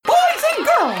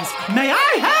prize. May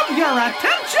I have your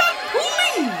attention,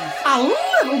 please? A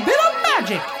little bit of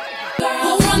magic.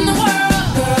 Who run the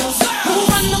world, girls? Who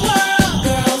run the world,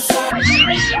 girls?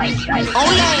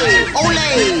 Ole!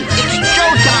 Ole! It's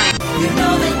showtime! You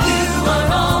know that you are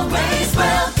always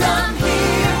welcome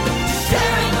here.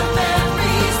 Sharing the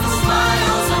memories, the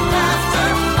smiles and laughter.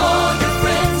 All your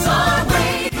friends are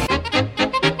waiting.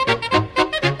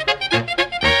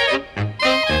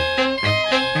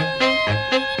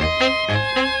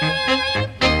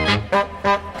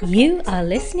 You are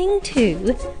listening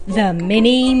to The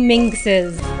Mini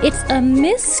Minxes. It's a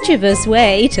mischievous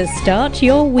way to start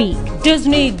your week.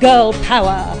 Disney Girl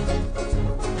Power.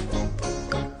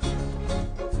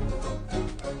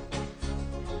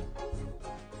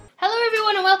 Hello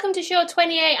everyone and welcome to show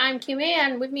 28. I'm Kimmy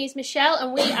and with me is Michelle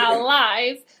and we are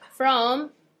live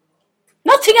from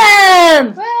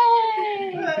Nottingham!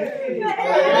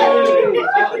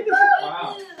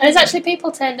 And there's actually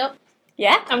people turned up.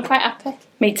 Yeah, I'm quite happy.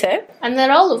 me too. And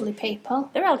they're all lovely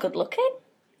people. They're all good looking.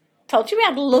 Told you we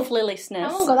had lovely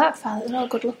listeners. I won't go that far, they're all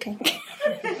good looking. Do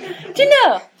you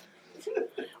know,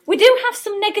 we do have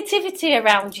some negativity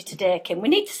around you today, Kim. We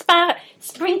need to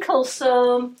sprinkle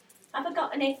some... Have I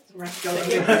got any? We need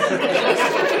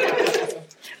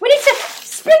to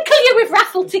sprinkle you with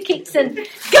raffle tickets and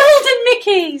golden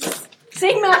Mickeys.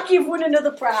 Seem like you've won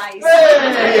another prize.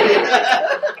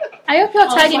 I hope you're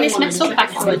tidying this mess up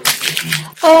afterwards.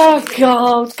 Oh,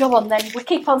 God. Go on, then. We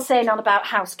keep on saying on about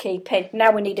housekeeping.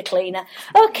 Now we need a cleaner.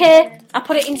 OK, I'll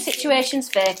put it in situations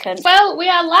vacant. Well, we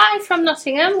are live from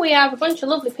Nottingham. We have a bunch of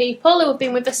lovely people who have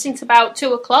been with us since about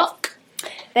 2 o'clock.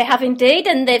 They have indeed,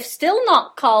 and they've still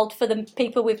not called for the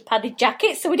people with padded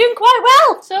jackets, so we're doing quite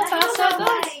well. So far, so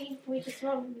good. We just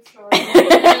wrong the story.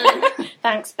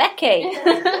 Thanks, Becky.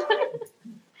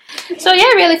 So yeah,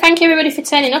 really thank you everybody for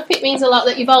turning up. It means a lot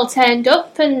that you've all turned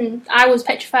up, and I was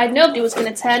petrified nobody was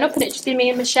going to turn up, and it just did me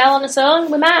and Michelle on its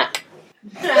own with Mark.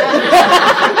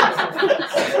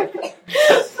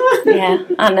 Yeah,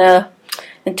 I know.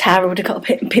 And Tara would have got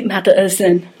a bit mad at us,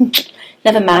 and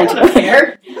never mind. We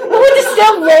would have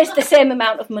still raised the same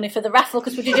amount of money for the raffle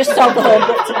because we'd have just sold the whole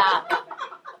book to Mark.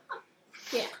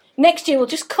 Yeah. Next year we'll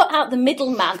just cut out the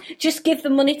middleman, just give the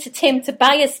money to Tim to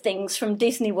buy us things from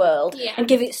Disney World and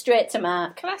give it straight to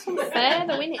Mark. Well, that's unfair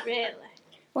though, isn't it, really?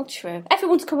 Well, true.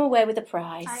 Everyone's come away with a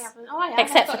prize. I haven't. Oh, I have.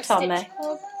 Except I've for got a Tommy. Stitch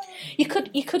Club.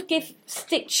 You could give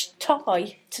Stitch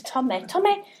toy to Tommy.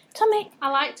 Tommy. I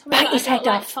like Tommy, Bite but his I don't head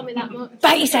like off. Tommy that much.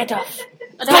 Bite his head off.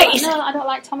 I don't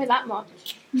like Tommy that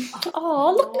much.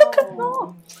 Oh, look at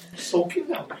that. Sulking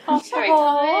now. Oh, sorry,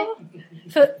 Tommy.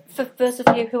 For those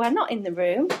of you who are not in the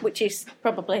room, which is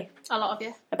probably A lot of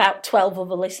you. about 12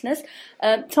 other listeners,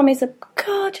 Tommy's a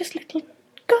gorgeous little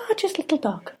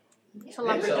dog. It's a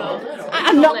Labrador.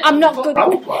 I'm not good.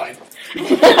 I'm blind.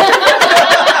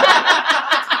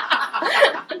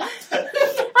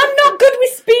 I'm not good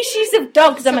with species of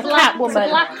dogs. I'm a cat It's a woman.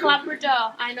 black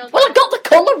Labrador. I know that. Well, I got the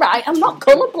colour right. I'm not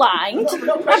colour blind. We're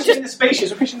not questioning the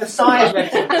species, we're questioning the size.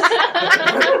 Okay,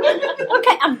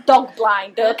 I'm dog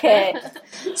blind. Okay.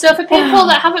 So for people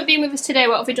that haven't been with us today,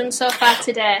 what have we done so far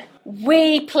today?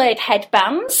 We played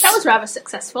headbands. That was rather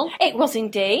successful. It was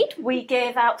indeed. We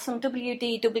gave out some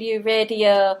WDW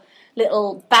radio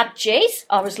little badges,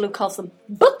 or as Lou calls them,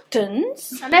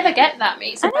 buttons. I never get that,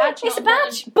 mate. It's a I know, badge. it's a not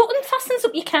badge. Button fastens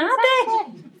up your car,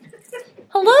 babe.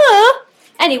 Hello?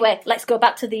 Anyway, let's go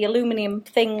back to the aluminium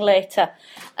thing later.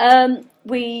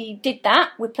 We did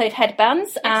that. We played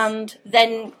headbands, and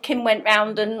then Kim went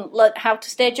round and learnt how to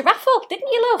stage a raffle, didn't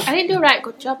you, love? I didn't do a right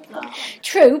good job, though.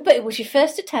 True, but it was your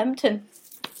first attempt, and...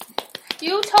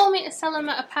 You told me to sell them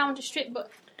at £1 a strip,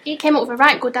 but you came up with a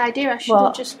right good idea. I should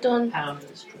have just done... £1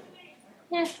 a strip.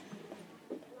 Yeah.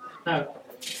 No.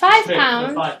 £5? Strip for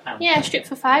 £5. Yeah, a strip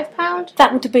for £5.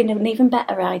 That would have been an even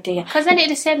better idea. Because then it'd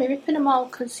have saved me ripping them all,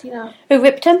 because, you know... Who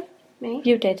ripped them? Me.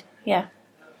 You did, yeah.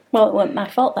 Well, it wasn't my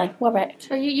fault then, were it?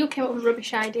 So you came up with a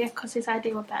rubbish idea, because his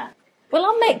idea was better. Well,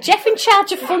 I'll make Jeff in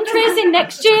charge of fundraising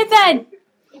next year then.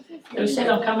 Who said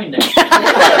I'm coming next year?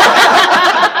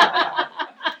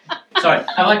 Sorry,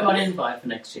 have I got an invite for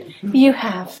next year? You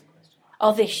have.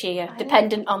 Or this year,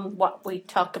 dependent on what we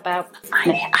talk about. I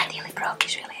nearly broke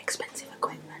his really expensive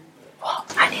equipment.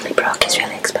 What? I nearly broke his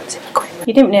really expensive equipment.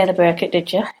 You didn't nearly break it,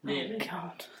 did you? Nearly.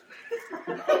 God.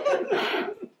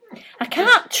 I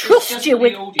can't trust you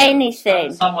with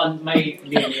anything. Someone may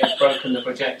nearly have broken the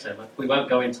projector, but we won't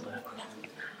go into that.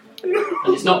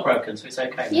 And it's not broken, so it's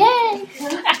okay. Yay!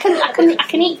 I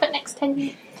can eat for the next 10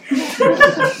 years.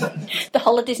 The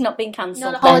holiday's not been cancelled.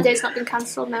 No, the then? holiday's not been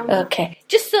cancelled now. Okay,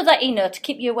 just so that you know, to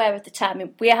keep you aware of the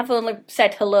timing, we have only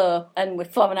said hello and we're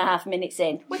 4.5 minutes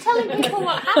in. We're telling people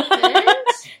what happened.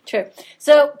 True.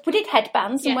 So we did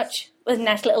headbands, Yes. which was a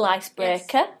nice little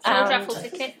icebreaker. Sold and raffle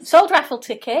tickets. Sold raffle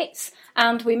tickets,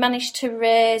 and we managed to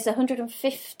raise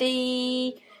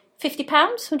 £150,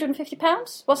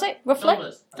 £150, was it, roughly?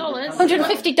 Dollars.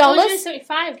 $150.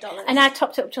 $175. And I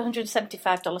topped it up to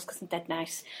 $175 because I'm dead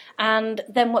nice. And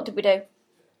then what did we do?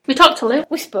 We talked to Lou.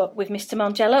 We spoke with Mr.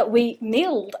 Mangello. We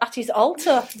kneeled at his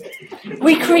altar.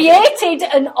 We created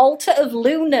an altar of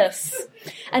Lunas.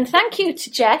 And thank you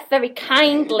to Jeff, very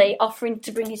kindly offering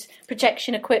to bring his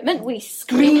projection equipment. We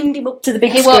screened him up to the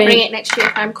big He screen. won't bring it next year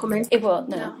if I'm coming. It won't,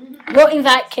 no. Won't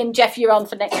invite Kim. Jeff, you're on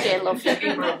for next year, love.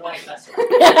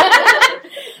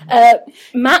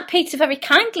 Matt Peter very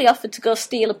kindly offered to go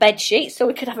steal a bed sheet so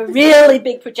we could have a really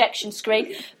big projection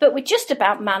screen, but we just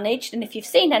about managed. And if you've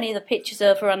seen any of the pictures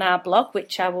over on our blog,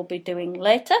 which I will be doing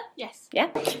later, Yes. yeah,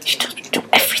 she does do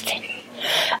everything.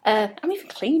 I'm even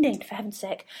cleaning, for heaven's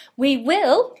sake. We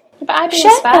will. But I've been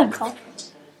Share Sparkle.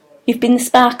 You've been the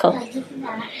sparkle.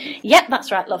 Yep,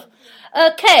 that's right, love.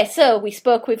 Okay, so we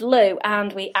spoke with Lou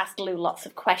and we asked Lou lots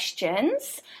of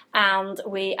questions, and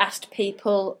we asked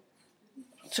people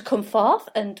to come forth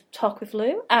and talk with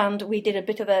Lou, and we did a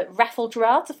bit of a raffle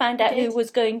draw to find out who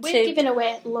was going We've to. given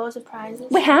away loads of prizes.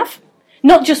 We have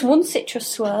not just one citrus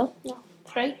swirl. No,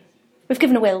 3. We've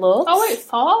given away loads. Oh, wait,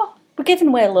 4. We're giving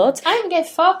away loads. I even gave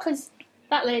 4 because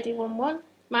that lady won 1.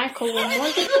 Michael won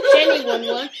 1. Jenny won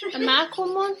 1. And Mark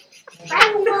won 1.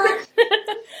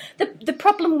 The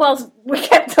problem was we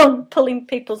kept on pulling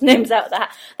people's names out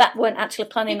that weren't actually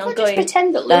planning You on could going. just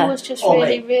pretend that Lou there. was just Ollie.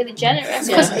 really, really generous.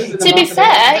 Yeah. Because, to be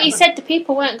fair, he said the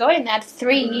people weren't going. They had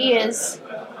 3 years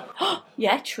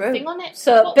Yeah, true. thing on it.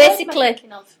 So What word am I basically,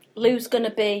 thinking of? Lou's going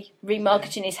to be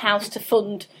remortgaging his house to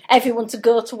fund everyone to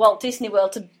go to Walt Disney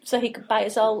World so he could buy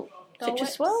us all Dole citrus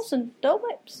Whips. swirls and Dole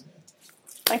Whips.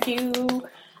 Thank you.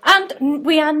 And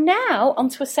we are now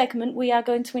onto a segment we are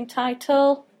going to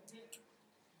entitle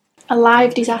A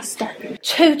live disaster.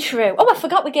 Too True. Oh, I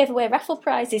forgot we gave away raffle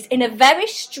prizes in a very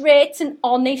straight and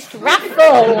honest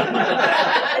raffle.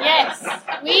 Yes,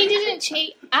 we didn't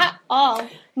cheat at all.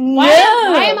 No.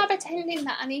 Why am I pretending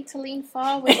that I need to lean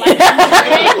forward like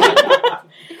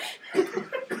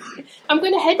I'm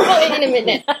going to headbutt it in a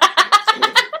minute.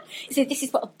 You see, this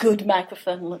is what a good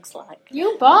microphone looks like.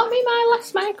 You bought me my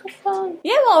last microphone.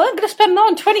 Yeah, well, I'm going to spend more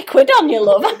than 20 quid on you,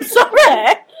 love. I'm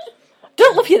sorry.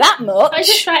 Don't love you that much. It's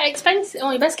just right expensive.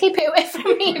 Oh, you best keep it away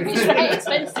from me if it's right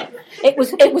expensive. It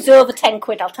was over 10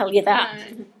 quid, I'll tell you that.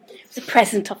 It was a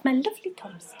present of my lovely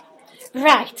Thomas.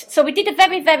 Right, so we did a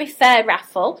very, very fair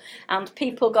raffle, and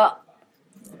people got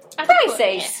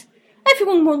prizes.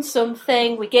 Everyone won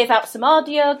something. We gave out some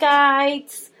audio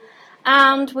guides,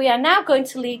 and we are now going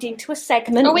to lead into a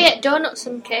segment. Oh, we ate donuts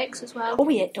and cakes as well. Oh,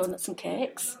 we ate donuts and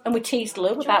cakes, and we teased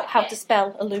Lou about how to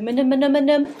spell aluminum. Have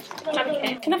a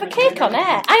cake. Can I have a cake on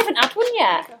air? I haven't had one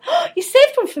yet. You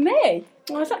saved one for me.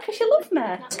 Oh, is that because you love me?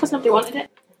 That's because nobody wanted it.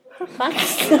 Oh,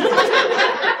 thanks.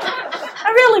 I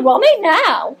really want it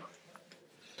now.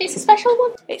 It's a special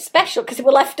one. It's special because it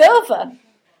were left over.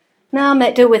 No,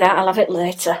 mate, do with that. I'll have it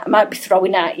later. I might be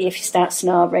throwing at you if you start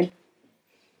snoring.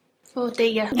 Oh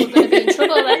dear, we're going to be in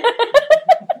trouble then.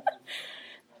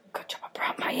 Good job I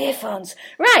brought my earphones.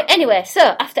 Right, anyway,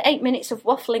 so after 8 minutes of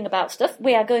waffling about stuff,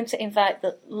 we are going to invite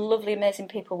the lovely, amazing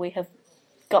people we have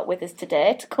got with us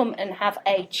today to come and have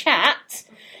a chat,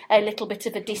 a little bit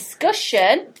of a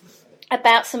discussion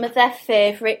about some of their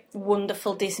favourite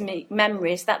wonderful Disney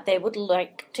memories that they would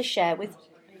like to share with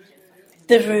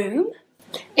the room.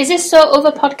 Is this so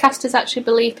other podcasters actually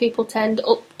believe people turned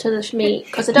up to the meet?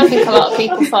 Because I don't think a lot of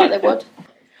people thought they would.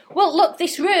 Well, look,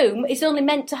 this room is only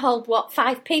meant to hold,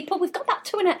 5 people? We've got that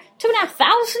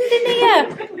 2,500 in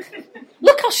here.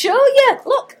 Look, I'll show you.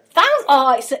 Look,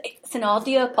 it's an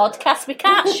audio podcast. We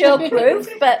can't show proof,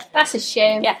 but That's a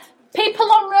shame. yeah.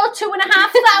 People on row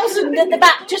 2,500 at the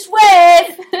back, just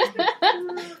wave.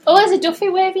 Oh, there's a Duffy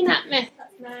waving at me.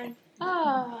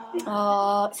 Oh.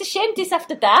 Oh, it's a shame this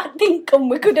after dark didn't come.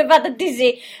 We could have had a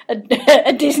Disney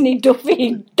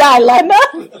Duffy dilemma.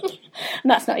 And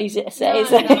that's not easy to say, is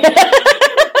it?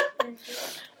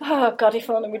 Oh, God, if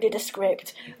only we did a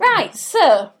script. Right,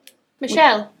 so,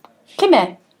 Michelle, come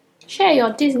here. share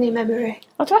your Disney memory.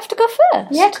 Oh, do I have to go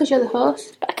first? Yeah, because you're the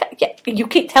host. But I can't, yeah, you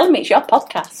keep telling me it's your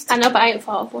podcast. I know, but I ain't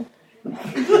thought of one.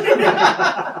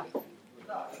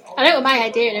 I know it was my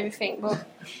idea and everything, but...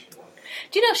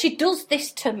 Do you know, she does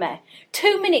this to me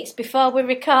 2 minutes before we're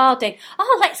recording.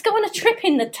 Oh, let's go on a trip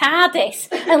in the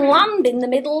TARDIS and land in the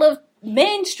middle of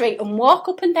Main Street and walk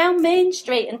up and down Main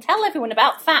Street and tell everyone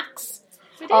about facts.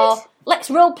 We did. Or let's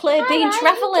role play being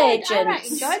travel agents. I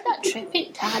enjoyed that trip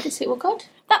in TARDIS. It was good.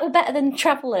 That were better than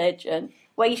travel agent,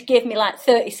 where you gave me like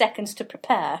 30 seconds to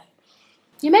prepare.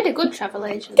 You made a good travel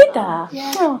agent. Did though. I?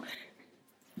 Yeah. Oh.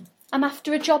 I'm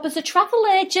after a job as a travel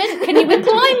agent. Can you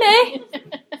employ me?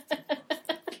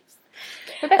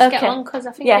 We better get on because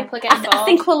I think people are getting bored. I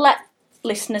think we'll let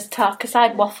listeners talk because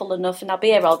I'd waffle enough and I'll be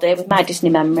here all day with my Disney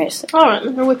memories. All right,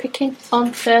 who are we picking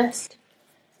on first?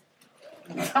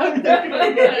 All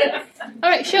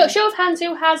right, show of hands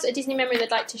who has a Disney memory they'd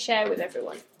like to share with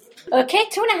everyone. Okay,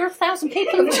 2,500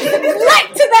 people have just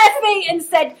leapt to their feet and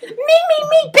said,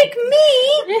 me, pick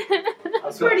me.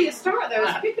 That's already a start though.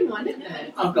 It's picking one, isn't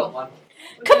it? I've got one.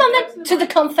 Come on then, to the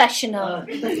confessional.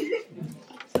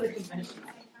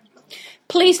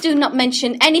 Please do not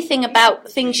mention anything about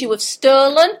things you have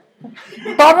stolen,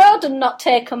 borrowed and not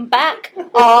taken back,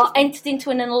 or entered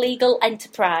into an illegal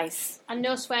enterprise. And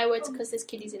no swear words because there's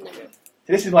kiddies in the room.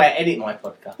 This is why I edit my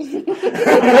podcast.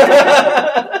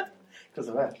 Because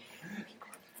of that.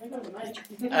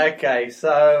 Okay,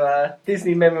 so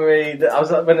Disney memory that I was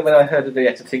when I heard of the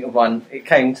to think of one, it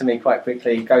came to me quite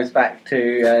quickly. It goes back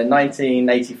to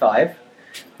 1985,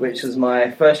 which was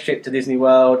my first trip to Disney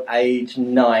World, age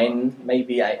 9,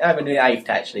 maybe 8. I haven't been 8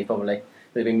 actually, probably. It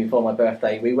would have been before my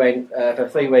birthday. We went for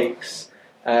 3 weeks,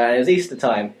 and it was Easter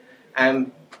time.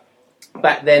 And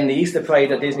back then, the Easter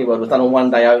parade at Disney World was done on one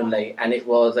day only, and it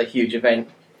was a huge event.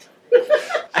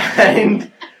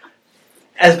 And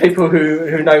as people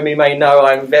who know me may know,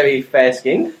 I'm very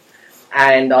fair-skinned,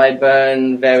 and I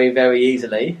burn very, very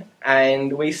easily.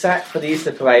 And we sat for the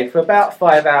Easter parade for about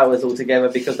 5 hours altogether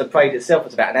because the parade itself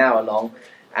was about an hour long,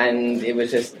 and it was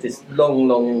just this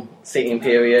long sitting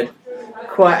period,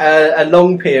 quite a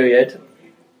long period.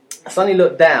 I suddenly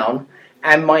looked down,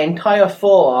 and my entire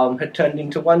forearm had turned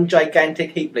into one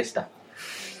gigantic heat blister.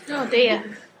 Oh dear.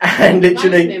 And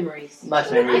literally...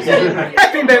 Nice memories.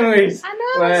 Happy memories! I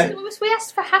know, Where- we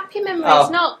asked for happy memories, Oh.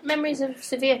 not memories of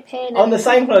severe pain On and the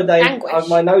same holiday, anguish.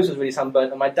 my nose was really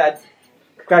sunburnt, and my dad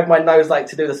grabbed my nose like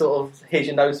to do the sort of here's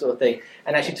your nose sort of thing,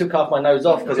 and actually took half my nose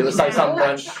off because it was so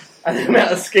sunburnt, and the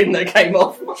amount of skin that came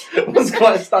off was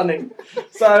quite stunning.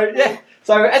 So yeah,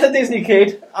 so as a Disney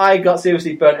kid, I got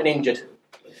seriously burnt and injured.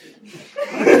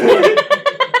 Who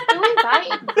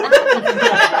invited?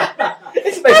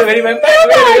 It's better when he went back,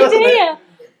 No really, wasn't it? idea.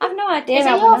 I've no idea. Is it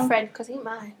how your we know. friend? Because he ain't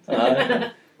mine.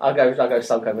 I'll go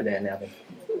sulk over there now then.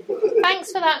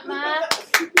 Thanks for that, Matt.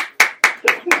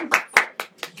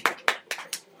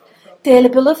 Dearly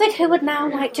beloved, who would now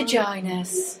like to join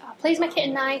us? Oh, please make it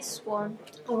a nice one.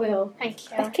 I will. Thank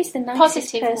you. Becky's the nicest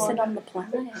Positive person one. on the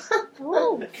planet.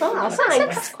 Oh,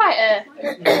 thanks. that's quite a...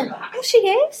 Well, she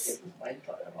is.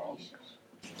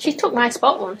 She took my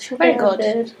spot once. She was very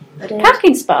good. I did.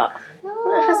 Parking spot.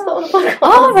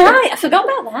 Oh, right. I forgot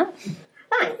about that.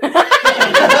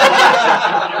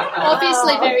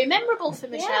 Obviously very memorable for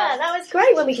Michelle. Yeah, that was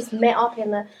great when we just met up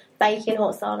in the baking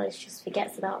hot sun and she just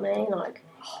forgets about me. Like,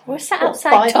 We're sat what,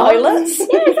 outside 5 toilets.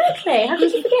 months? Yeah, exactly. How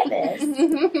did you forget this?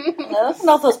 And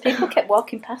all those people kept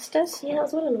walking past us. Yeah, that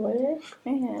was well annoying.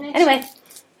 Yeah. Anyway,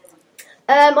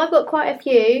 I've got quite a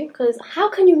few, because how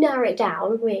can you narrow it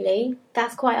down, really?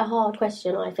 That's quite a hard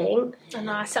question, I think. I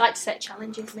know, I like to set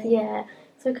challenges, maybe. Yeah,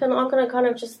 so I'm going to kind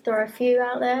of just throw a few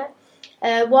out there.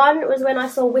 One was when I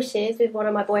saw Wishes with one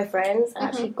of my boyfriends, and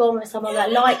actually gone with someone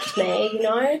that liked me, you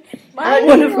know? Why are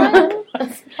you laughing?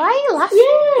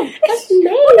 Yeah, that's me.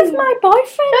 one of my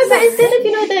boyfriends. No, but instead of,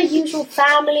 you know, the usual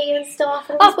family and stuff,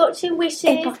 and I was watching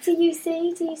Wishes, do you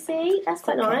see? That's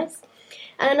quite nice.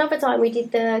 And another time we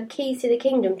did the Keys to the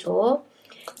Kingdom tour,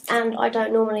 and I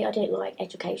didn't like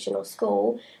education or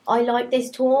school. I liked this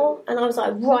tour, and I was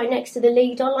like right next to the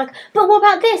leader, like, but what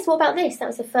about this? That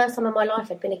was the first time in my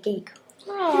life I'd been a geek.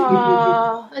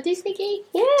 Aww, a Disney geek?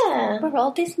 Yeah. We're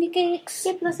all Disney geeks.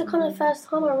 Yeah, but that's the kind of first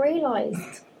time I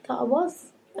realised that I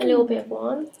was a little bit of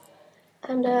one.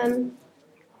 And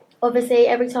obviously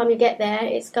every time you get there,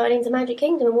 it's going into Magic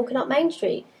Kingdom and walking up Main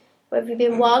Street. Whether you've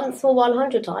been once or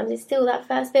 100 times, it's still that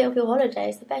first bit of your holiday.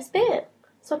 It's the best bit.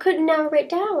 So I couldn't narrow it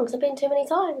down because I've been too many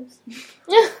times.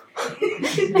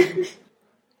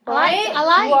 I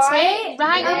liked it.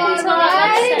 Right up until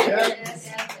that last sentence.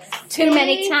 Too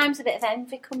many times, a bit of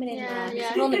envy coming in Yeah, there. yeah.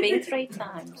 You've only been 3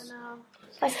 times.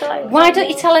 I started. Why don't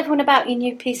you tell everyone about your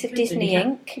new piece of Disney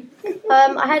ink?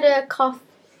 I had a cuff,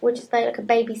 which is like a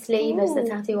baby sleeve, as the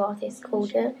tattoo artist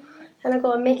called it, and I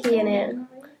got a Mickey in it.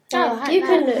 Oh, I like You that.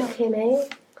 can look,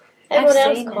 Kimmy. Everyone I've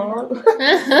else seen can't.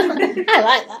 I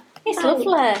like that. It's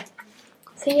lovely.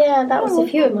 So yeah, that was a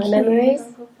few of my memories.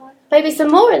 Maybe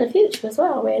some more in the future as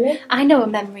well, really. I know a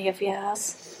memory of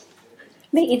yours.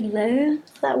 Meeting Lou.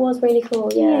 That was really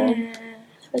cool, yeah. It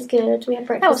was good. We had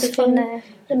breakfast with him.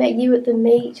 I met you at the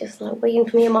meet, just like waiting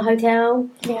for me in my hotel.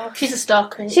 Yeah, she's a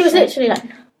stalker. She was literally like,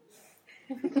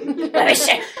 Where is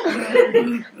she?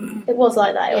 it was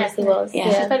like that, it honestly was.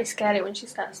 Yeah. She's very scary when she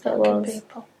starts stalking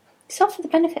people. It's all for the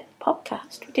benefit of the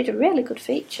podcast. We did a really good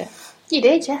feature. You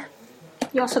did, yeah.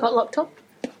 You also got locked up.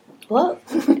 What?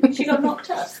 She got knocked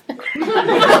up.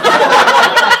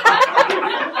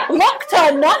 Locked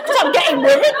or knocked? I'm getting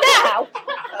worried now.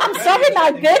 I'm sorry,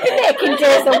 my baby making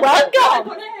days are well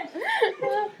gone.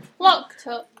 Locked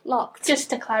up. Locked. Just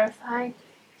to clarify.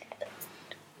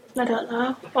 I don't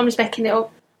know. I'm just making it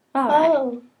up. All right.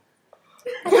 Oh.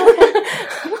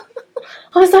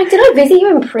 I was like, did I visit you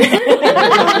in prison?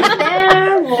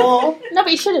 No,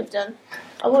 but you should have done.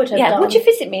 I would have Yeah, done. would you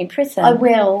visit me in prison? I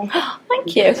will.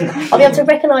 Thank you. I'll be able to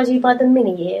recognise you by the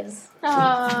mini ears.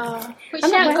 Oh, but I'm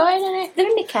she ain't not going in it. They're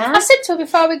in my car. I said to her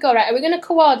before we go, right, are we going to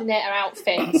coordinate our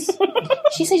outfits?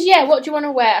 She says, yeah, what do you want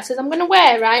to wear? I says, I'm going to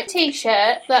wear, right, a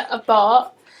t-shirt that I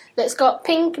bought that's got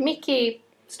pink Mickey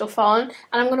stuff on, and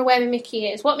I'm going to wear my Mickey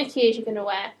ears. What Mickey ears are you going to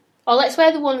wear? Or let's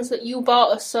wear the ones that you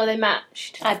bought us so they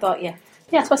matched. I bought you.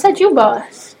 Yeah, so I said you bought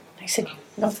us. I said,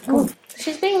 no, good.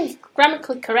 She's being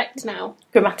grammatically correct now.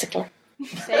 Grammatically.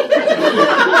 See?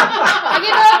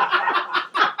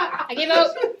 I give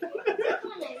up.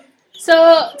 So,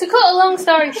 to cut a long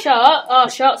story short, or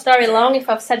short story long if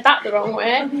I've said that the wrong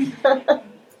way,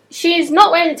 she's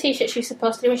not wearing the t-shirt she was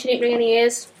supposed to do and she didn't bring any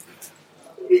ears.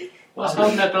 What's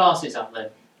holding her glasses up then?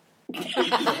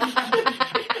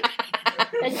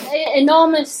 An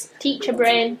enormous teacher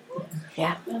brain.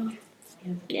 Yeah.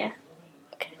 Yeah.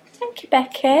 Okay. Thank you,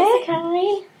 Becky.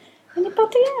 Okay.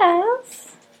 Anybody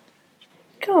else?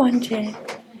 Go on, Jane.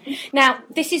 Now,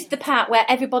 this is the part where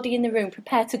everybody in the room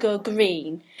prepare to go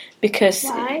green because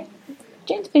Why?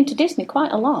 Jane's been to Disney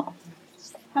quite a lot.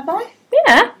 Have I?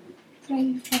 Yeah.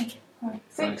 3, 4,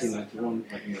 6. 1991,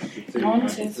 1,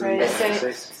 2, 3,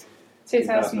 6.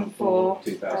 2004,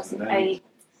 2008.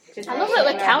 I love that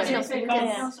we're counting up Can't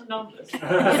things. count some numbers.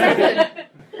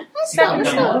 That's not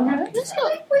too many.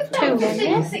 We've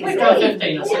got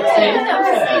 15 or 16.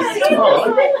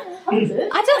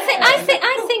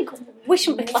 I think we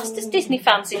shouldn't be classed as Disney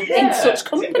fans in such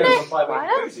company.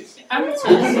 Amateurs.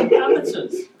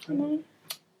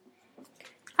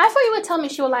 I thought you were telling me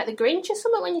she was like the Grinch or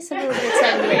something when you said we were going to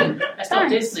turn green. That's not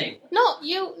Disney. No,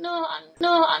 you, no.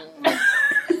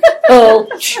 Oh.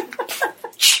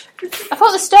 I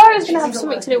thought the story was going to have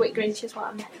something to do with Grinch is what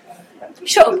I meant.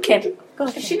 Shut up, Kim. Go on.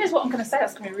 If she knows what I'm going to say,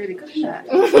 that's going to be really good, isn't it?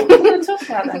 What are we going to talk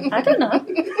about then? I don't know.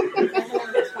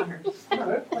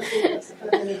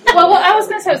 Well, what I was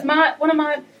going to say was one of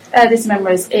my Disney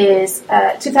memories is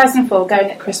 2004 going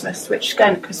at Christmas, which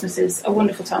going at Christmas is a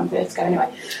wonderful time of year to go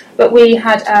anyway. But we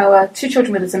had our 2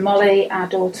 children with us and Molly. Our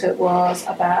daughter was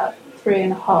about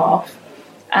 3.5.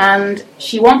 And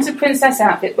she wanted a princess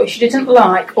outfit, but she didn't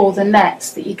like all the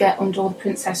nets that you get under all the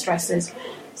princess dresses.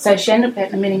 So she ended up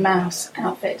getting a Minnie Mouse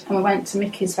outfit. And we went to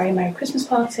Mickey's Very Merry Christmas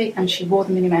party, and she wore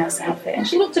the Minnie Mouse outfit. And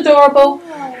she looked adorable,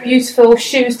 beautiful,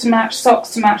 shoes to match, socks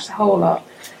to match, the whole lot.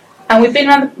 And we've been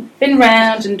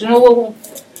round and done all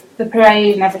the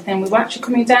parade and everything. We were actually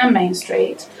coming down Main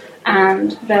Street,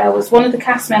 and there was one of the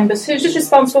cast members who was just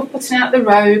responsible for putting out the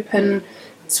rope and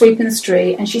sweeping the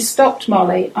street. And she stopped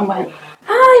Molly and went,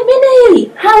 "Hi,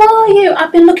 Minnie, how are you?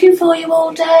 I've been looking for you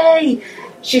all day."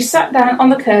 She sat down on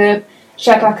the curb. She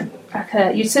had like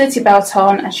a utility belt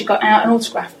on, and she got out an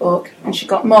autograph book, and she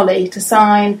got Molly to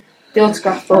sign the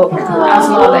autograph book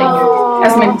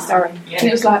as Minnie, sorry. And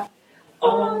it was like,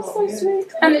 oh, so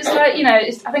sweet. And it's like, you know,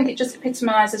 I think it just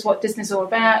epitomises what Disney's all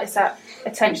about. It's that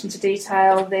attention to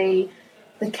detail, the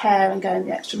care and going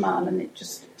the extra mile, and it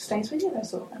just stays with you, those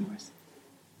sort of memories.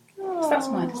 So that's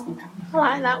my Disney memory. I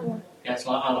like that one. Yes,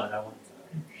 I like that one.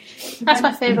 That's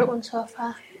my favourite one so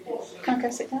far. Can I go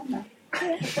sit down now?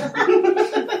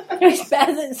 It's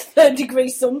better than 3rd-degree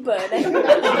sunburn.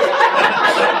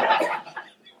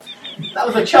 That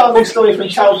was a charming story from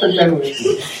childhood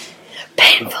memories.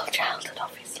 Painful childhood,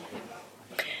 obviously.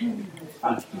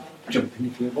 Jump in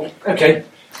if you want. Okay.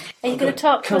 Are you going to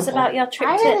talk to us about your trip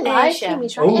I to really like Asia? him.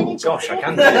 He's very Oh energetic. gosh, I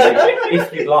can do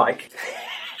if you'd like.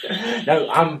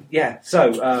 No, yeah.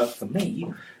 So for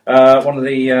me, one of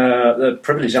the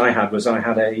privilege I had was I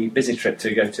had a busy trip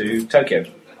to go to Tokyo,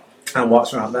 and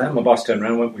whilst we're out there, my boss turned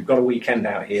around and went, "We've got a weekend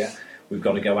out here. We've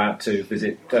got to go out to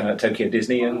visit Tokyo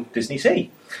Disney and Disney Sea."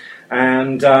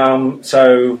 And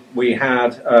so we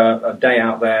had a day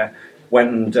out there,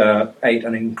 went and ate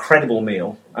an incredible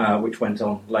meal which went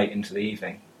on late into the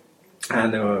evening.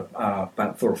 And there were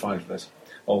about 4 or 5 of us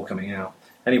all coming out.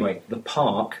 Anyway, the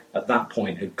park at that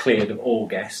point had cleared of all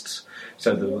guests,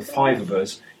 so there were 5 of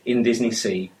us in Disney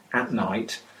Sea at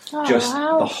night,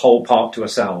 the whole park to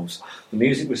ourselves. The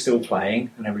music was still playing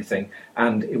and everything,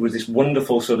 and it was this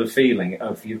wonderful sort of feeling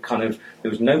of there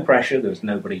was no pressure, there was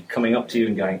nobody coming up to you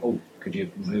and going, oh, could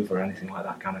you move or anything like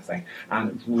that kind of thing,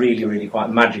 and really, really quite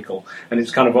magical. And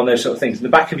it's kind of one of those sort of things. In the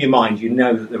back of your mind, you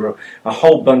know that there were a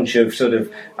whole bunch of sort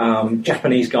of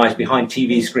Japanese guys behind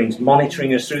TV screens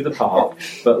monitoring us through the park,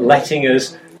 but letting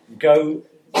us go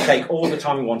take all the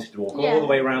time we wanted to walk all the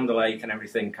way around the lake and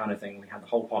everything kind of thing. We had the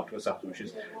whole park to ourselves, which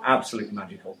is absolutely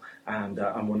magical and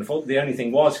wonderful. The only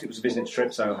thing was, it was a business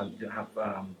trip, so I didn't have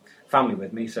family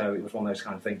with me, so it was one of those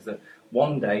kind of things that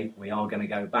one day we are going to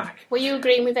go back. Were you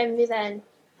agreeing with Envy then?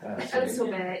 A little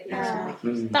bit, yeah.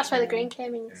 That's where the green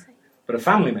came in. But a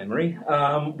family memory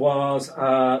was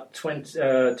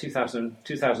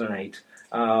 2008.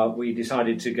 We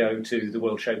decided to go to the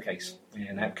World Showcase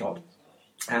in Epcot.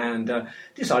 And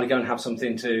decided to go and have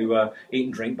something to eat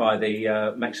and drink by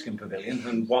the Mexican pavilion.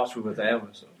 And whilst we were there,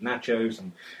 we sort of nachos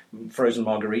and frozen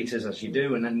margaritas, as you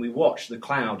do, and then we watched the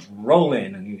clouds roll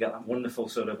in, and you get that wonderful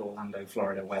sort of Orlando,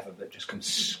 Florida weather that just comes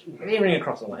spearing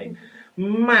across the lake.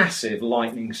 Massive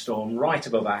lightning storm right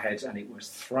above our heads, and it was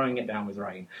throwing it down with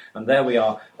rain. And there we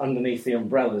are, underneath the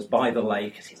umbrellas by the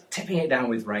lake, as it's tipping it down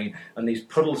with rain, and these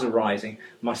puddles are rising.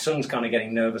 My son's kind of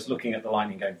getting nervous looking at the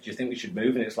lightning going, do you think we should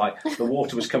move? And it's like, the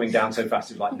water was coming down so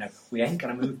fast, it's like, no, we ain't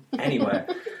going to move anywhere.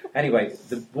 Anyway,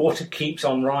 the water keeps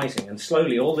on rising, and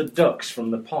slowly all the ducks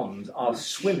from the pond are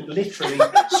literally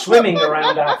swimming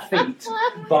around our feet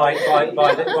by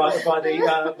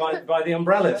the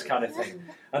umbrellas kind of thing.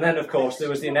 And then, of course, there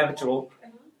was the inevitable,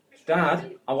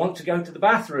 Dad, I want to go to the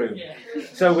bathroom.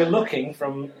 So we're looking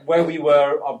from where we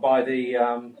were by the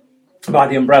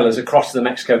umbrellas across the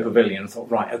Mexico Pavilion. I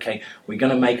thought, right, okay, we're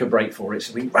going to make a break for it.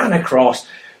 So we ran across.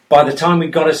 By the time we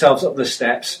got ourselves up the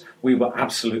steps, we were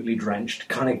absolutely drenched,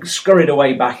 kind of scurried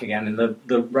away back again, and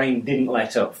the rain didn't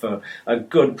let up for a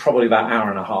good, probably about an hour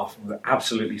and a half. We were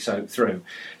absolutely soaked through.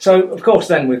 So, of course,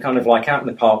 then we're kind of like out in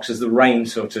the parks as the rain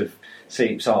sort of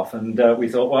seeps off, and we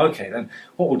thought, well, okay, then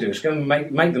what we'll do is go and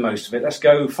make the most of it. Let's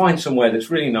go find somewhere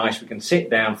that's really nice. We can sit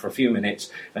down for a few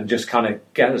minutes and just kind of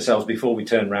get ourselves, before we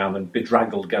turn around and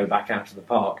bedraggled go back out to the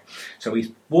park. So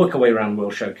we work our way around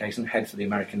World Showcase and head for the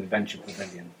American Adventure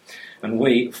Pavilion. And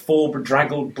we, 4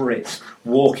 bedraggled Brits,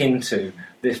 walk into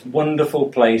this wonderful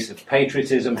place of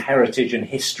patriotism, heritage and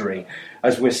history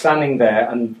as we're standing there,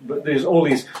 and there's all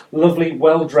these lovely,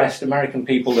 well-dressed American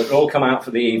people that all come out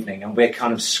for the evening, and we're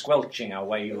kind of squelching our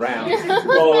way around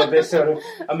all of this sort of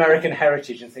American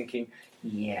heritage and thinking,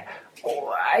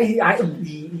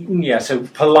 so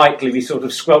politely we sort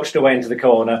of squelched away into the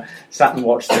corner, sat and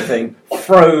watched the thing,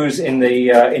 froze in the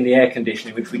air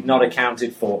conditioning, which we'd not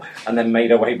accounted for, and then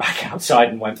made our way back outside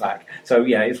and went back. So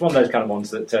yeah, it's one of those kind of ones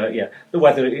that the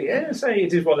weather. Say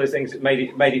it is one of those things that made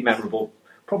it memorable.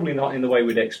 Probably not in the way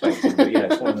we'd expected, but yeah,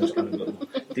 it's one of those kind of little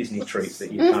Disney treats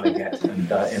that you kind of get,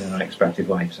 and in an unexpected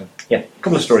way. So yeah, a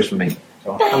couple of stories from me.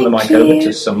 So I'll hand the mic over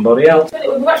to somebody else. We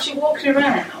were actually walking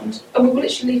around, and we were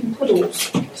literally leaving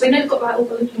puddles. So you know, they've got like all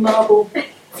the little marble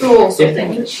floors sort of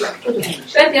thing, literally like puddles.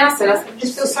 The only thing I said, I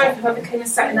just feel sorry for whoever came and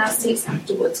sat in our seats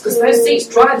afterwards, because those seats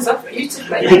dried us up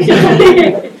beautifully.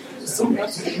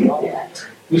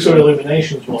 We saw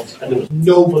Illuminations once, and there was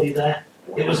nobody there.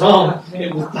 It was on.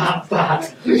 It was that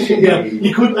bad.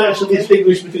 You couldn't actually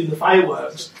distinguish between the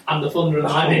fireworks and the thunder and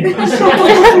lightning.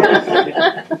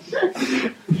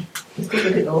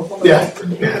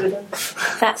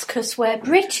 That's because we're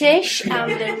British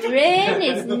and the rain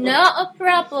is not a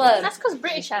problem. That's because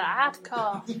British are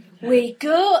hardcore. We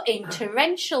go in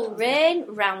torrential rain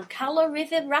round Callow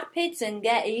River Rapids and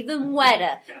get even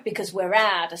wetter because we're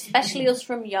hard, especially us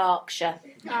from Yorkshire.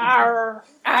 Arr.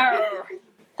 Arr.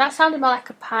 That sounded more like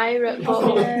a pirate,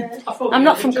 but I'm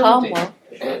not from Cornwall.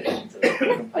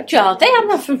 Geordie, I'm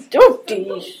not from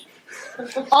Dundee.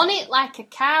 On it like a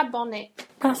car bonnet.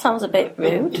 That sounds a bit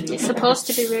rude. It's supposed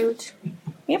to be rude.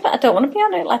 Yeah, but I don't want to be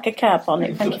on it like a car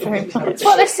bonnet, thank you very much. That's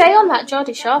what they say on that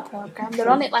Geordie Shore programme. They're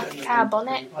on it like a car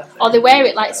bonnet. Or they wear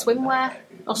it like swimwear.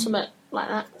 Or something like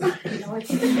that.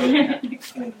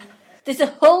 There's a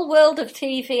whole world of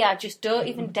TV I just don't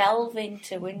even delve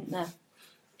into, isn't there?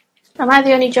 Am I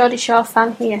the only Geordie Shore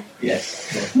fan here?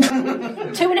 Yes.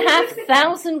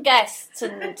 2,500 guests,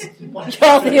 and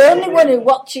you're the only one who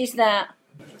watches that.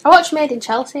 I watch Made in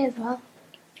Chelsea as well.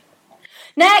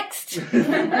 Next!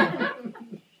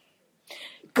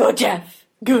 Go, Jeff.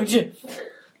 Go, Jeff.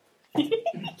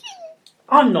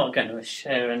 I'm not going to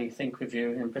share anything with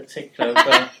you in particular,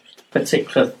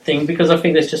 particular thing, because I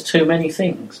think there's just too many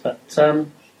things. But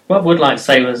what I would like to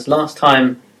say was last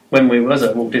time when we was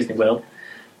at Walt Disney World,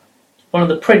 one of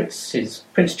the princes,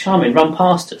 Prince Charming, run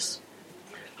past us.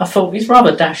 I thought he's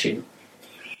rather dashing.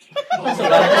 That's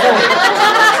all I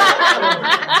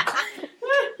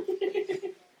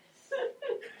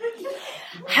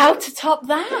How to top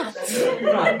that?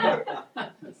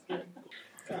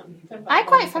 I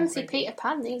quite fancy Peter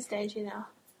Pan these days, you know.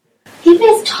 He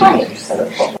wears tights.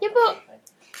 Yeah, but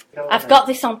I've got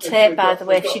this on tape, by the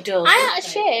way. She does. I'm not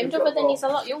ashamed, other than he's a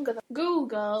lot younger than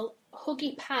Google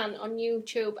Huggy Pan on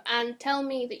YouTube and tell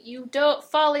me that you don't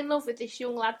fall in love with this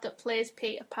young lad that plays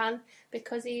Peter Pan,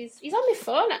 because he's on my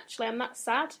phone, actually. I'm that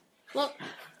sad. Look,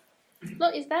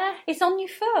 he's there. It's on your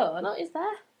phone. Look, he's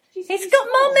there. He's got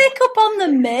more makeup on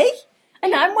than me,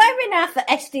 and I'm wearing half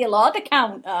the Estee Lauder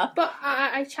counter. But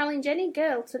I challenge any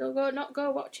girl to not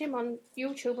go watch him on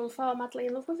YouTube and fall madly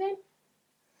in love with him.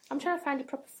 I'm trying to find a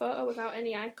proper photo without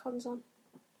any icons on.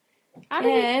 I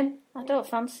don't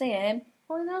fancy him.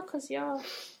 Well, no, because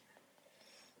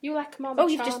you like a more Oh, mature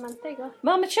you've just- man. There you go.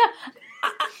 More mature.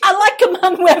 I like a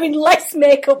man wearing less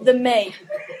makeup than me.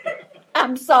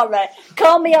 I'm sorry.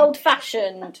 Call me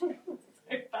old-fashioned.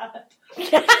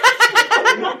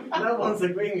 No one's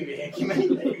agreeing with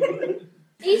you.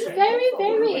 He's very,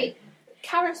 very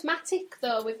charismatic,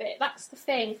 though, with it. That's the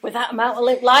thing. With that amount of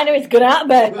lip liner, he's good at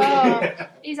me. Oh,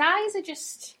 his eyes are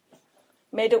just...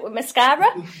 Made up with mascara.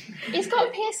 He's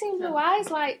got piercing blue eyes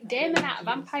like Damon out of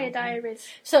Vampire Diaries.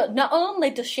 So not only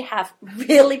does she have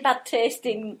really bad taste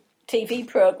in TV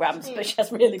programmes, but she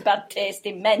has really bad taste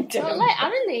in men too. Don't let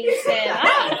Aaron hear you say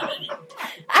that.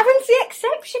 Aaron's the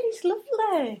exception. He's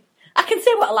lovely. I can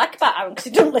say what I like about Aaron because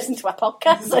he doesn't listen to our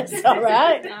podcast, so it's all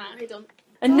right. Nah, he don't.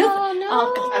 Another. Oh, no.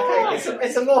 Oh, God. Okay,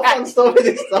 it's a more fun story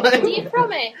this time. Do you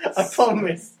promise? I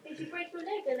promise. Did you break your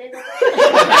leg and then...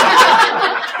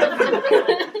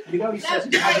 You know he says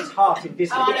he has his heart in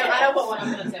Disney. I know what one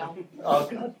I'm going to tell. Oh,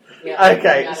 God. Yeah,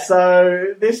 Okay, got it.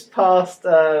 so this past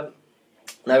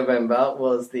November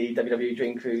was the WWE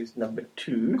Dream Cruise number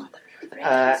 2.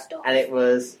 And it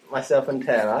was myself and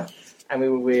Tara, and we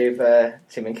were with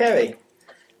Tim and Kerry.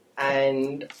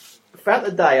 And throughout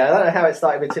the day, I don't know how it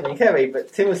started with Tim and Kerry,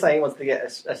 but Tim was saying he wanted to get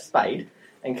a spade,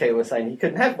 and Kerry was saying he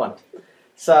couldn't have one.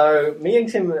 So me and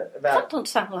Tim That don't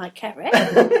sound like Kerry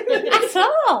at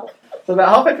all. So about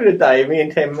halfway through the day, me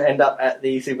and Tim end up at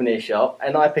the souvenir shop,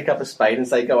 and I pick up a spade and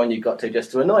say, "Go on, you've got to,"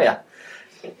 just to annoy her.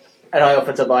 And I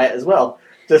offer to buy it as well,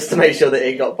 just to make sure that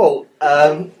it got bought.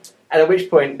 And at which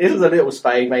point, this was a little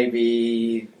spade,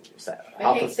 maybe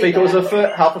half a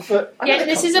foot, half a foot. Yeah,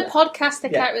 this is a podcast. I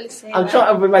can't really say I'm that.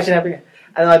 trying to imagine how big.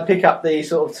 And I pick up the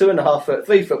sort of 2.5 foot,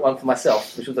 3 foot one for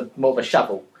myself, which was more of a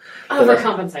shovel.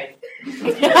 Overcompensating.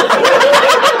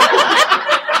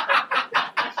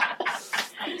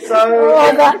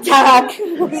 Oh, that tag.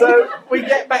 So we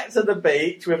get back to the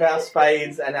beach with our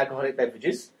spades and alcoholic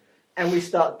beverages, and we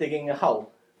start digging a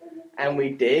hole. And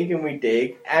we dig and we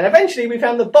dig, and eventually we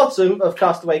found the bottom of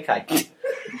Castaway Cay.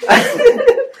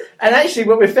 And actually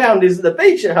what we found is that the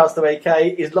beach at Castaway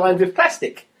Cay is lined with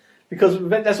plastic, because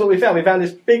that's what we found. We found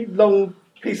this big long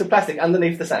piece of plastic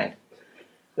underneath the sand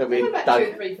that we About dug. 2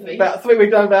 or 3 feet.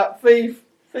 We've done about 3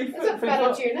 feet. Is that about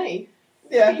up to your knee?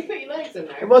 Yeah. You put your legs in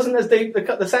there. It wasn't as deep.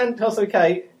 The sand Castaway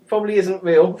Cay probably isn't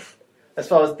real as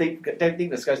far as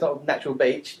deepness goes. It's not a natural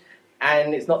beach,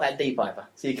 and it's not that deep either.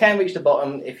 So you can reach the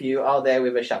bottom if you are there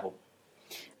with a shovel.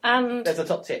 And There's a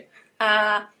top tip.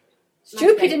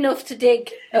 stupid enough to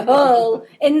dig a hole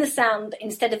in the sand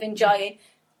instead of enjoying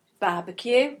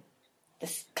barbecue,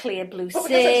 the clear blue What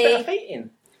would we put our sea. feet in?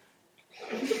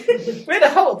 We had a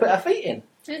hole to put our feet in.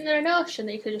 Isn't there an ocean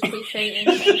that you could just put your feet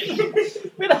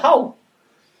in? We had a hole.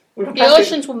 With a The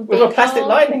ocean's one with a big plastic hole.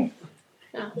 lining.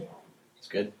 No. It's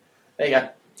good. There you go.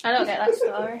 I don't get that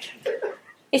story.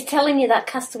 He's telling you that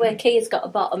Castaway Cay has got a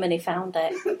bottom and he found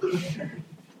it.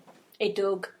 He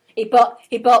dug. He bought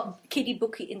kiddie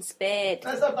bucket and spade.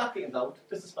 There's no bucket involved,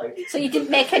 just a spade. So you didn't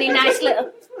make any nice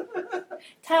little...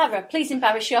 Tara, please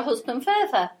embarrass your husband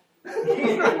further.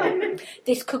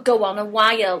 This could go on a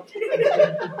while.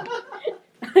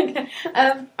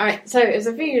 Alright, so it was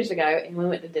a few years ago, and we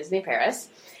went to Disney Paris,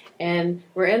 and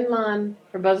we're in line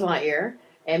for Buzz Lightyear,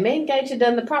 and me and Gage had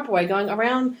done the proper way, going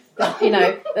around,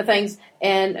 the things,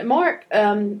 and Mark,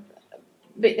 having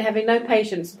no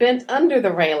patience, bent under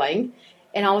the railing,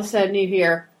 and all of a sudden you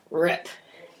hear, rip.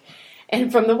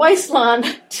 And from the waistline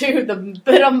to the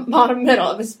bottom middle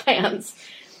of his pants,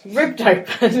 ripped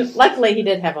open. Luckily, he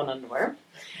did have on underwear.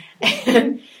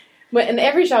 And went in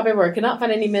every shop everywhere, could not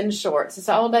find any men's shorts.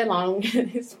 So all day long,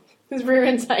 his His rear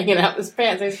end's hanging out his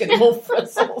pants. He's getting more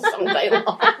frizzles all day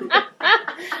long.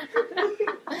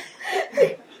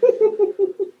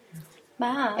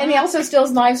 Man. And he also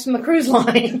steals knives from the cruise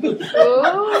line. Ooh,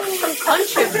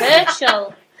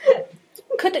 controversial.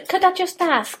 Could I just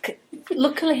ask?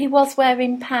 Luckily, he was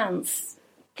wearing pants.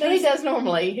 No, he does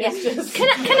normally. Yeah. It's just Can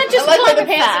I just luckily the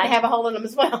clarify? pants didn't have a hole in them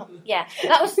as well. Yeah,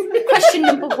 that was question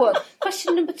number 1.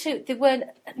 Question number 2, they weren't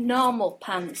normal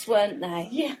pants, weren't they?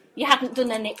 Yeah. You hadn't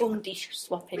done any undie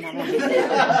swapping on them.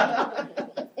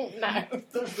 No.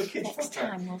 Next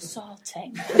time we'll sort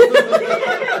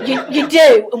it. you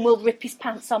do, and we'll rip his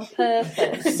pants on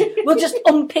purpose. We'll just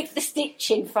unpick the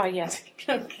stitching for you.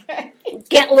 Okay.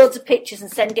 Get loads of pictures and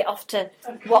send it off to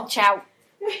Watch Out.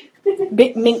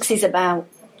 Minx is about.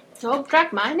 Don't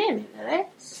drag my name into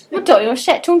this. I don't you want to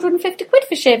share 250 quid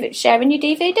for sharing your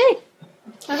DVD?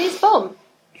 And his bum.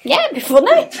 Yeah, it'd be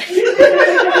funny.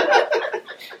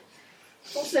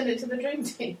 We'll send it to the dream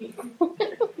team.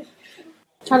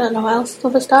 I don't know what else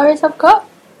other stories I've got.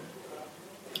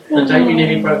 The day you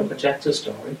nearly broke a projector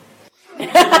story.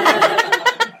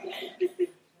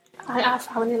 I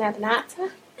finally had an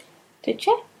actor. Did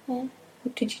you? Yeah.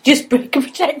 Did you just break a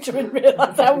projector and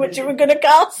realise how much it was going to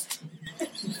cost?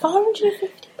 £450.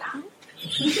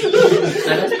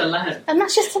 That's the lad. And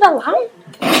that's just to the lamp.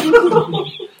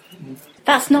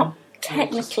 That's not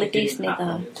technically Disney,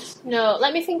 though. No,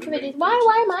 let me think of it.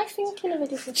 Why am I thinking of a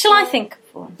Disney? Shall I think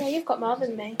of one? Yeah, you've got more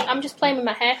than me. I'm just playing with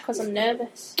my hair because I'm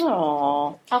nervous.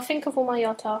 Aww. I'll think of one while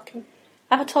you're talking.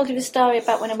 Have I told you the story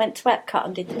about when I went to Epcot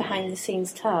and did the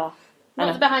behind-the-scenes tour?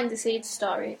 Not the behind-the-scenes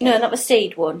story. No, not the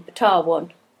seed one, the tour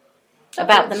one.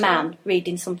 About the man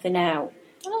reading something out.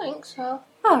 I don't think so.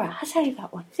 Alright, I'll tell you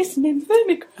that one. This made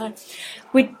me cry.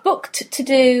 We'd booked to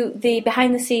do the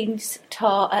behind-the-scenes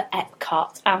tour at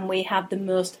Epcot, and we had the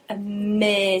most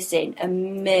amazing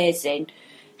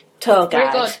tour Very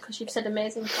guide. good, because you've said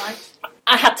amazing twice.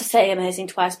 I had to say amazing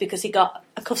twice because he got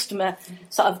a customer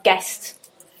sort of guest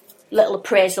little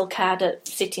appraisal card at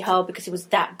City Hall because he was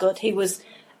that good. He was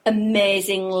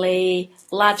amazingly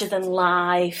larger than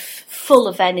life, full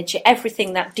of energy,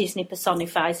 everything that Disney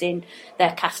personifies in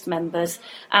their cast members.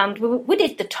 And we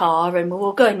did the tour and we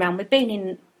were going around. We'd been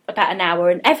in about an hour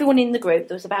and everyone in the group,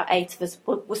 there was about 8 of us,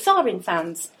 were soaring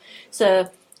fans. So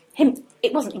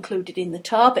it wasn't included in the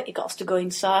tour, but he got us to go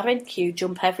in soaring, queue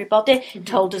jump everybody,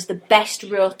 told us the best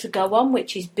row to go on,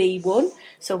 which is B1.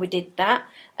 So we did that.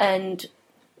 And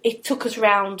it took us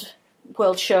round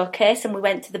World Showcase and we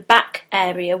went to the back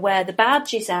area where the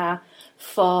badges are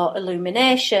for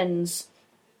illuminations,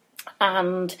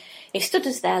 and he stood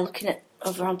us there looking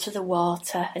over onto the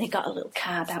water, and he got a little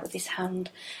card out with his hand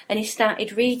and he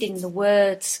started reading the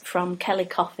words from Kelly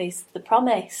Coffey's The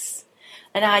Promise,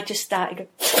 and I just started going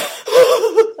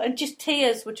and just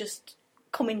tears were just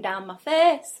coming down my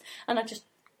face, and I just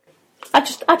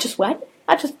went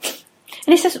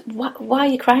and he says, why are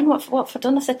you crying? What have I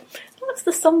done? I said, that's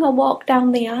the song I walk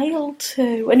down the aisle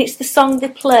to. And it's the song they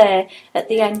play at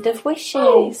the end of Wishes.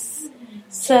 Oh.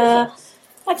 So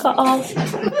I got all... That's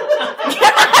good.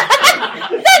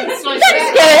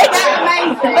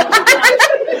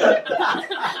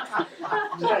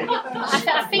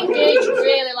 I think Gage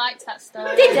really liked that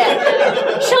story. Did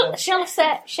it? Shall I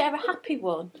share a happy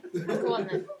one? Go on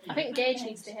then. I think Gage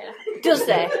needs to hear it. Does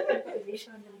they?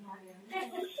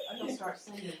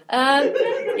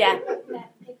 Yeah.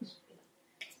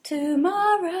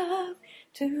 Tomorrow.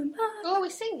 Oh, we're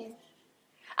singing.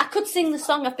 I could sing the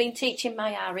song I've been teaching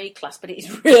my RE class, but it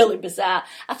is really bizarre.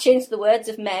 I changed the words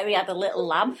of Mary Had a Little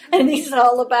Lamb, and it's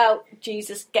all about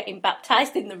Jesus getting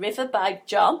baptised in the river by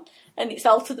John, and it's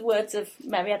all to the words of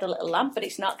Mary Had a Little Lamb, but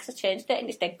it's not because I changed it, and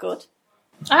it's dead good.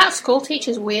 That school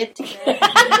teacher's weird.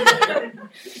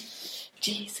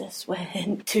 Jesus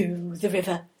went to the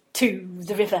river, to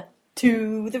the river,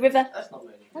 to the river. That's not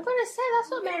really. I'm going to say that's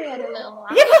not Mary Had a Little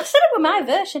Lamb. Yeah, but I said it with my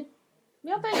version.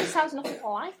 Your version sounds nothing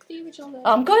like the original version.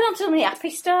 I'm going on to my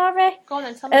happy story. Go on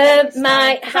and tell me about this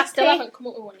my story, 'cause I still happy- haven't come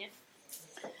up with one yet.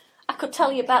 I could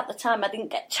tell you about the time I didn't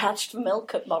get charged for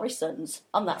milk at Morrison's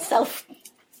on that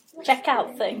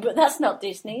self-checkout thing, but that's not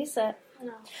Disney, is it?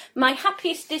 No. My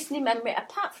happiest Disney memory,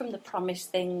 apart from the Promise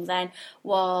thing then,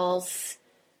 was,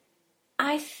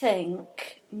 I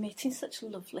think, meeting such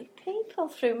lovely people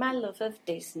through my love of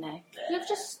Disney. You've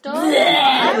just stolen it.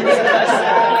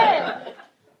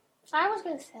 I was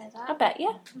going to say I that. bet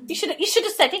you. You should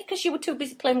have said it because you were too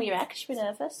busy playing with your hair because you were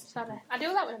nervous. Sorry. I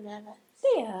do that when I'm nervous. Do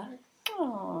you?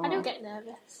 Oh. I do get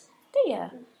nervous. Do you?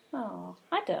 Oh,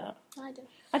 I don't. I do.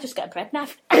 I just get a bread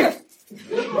knife.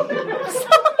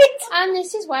 And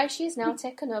this is why she's now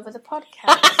taken over the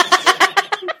podcast.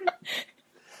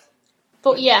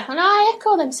 But yeah, and I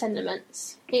echo them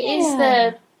sentiments. It is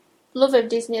the love of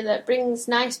Disney that brings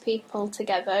nice people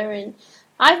together, and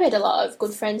I've made a lot of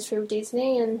good friends through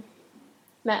Disney and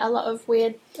met a lot of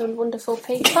weird and wonderful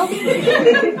people.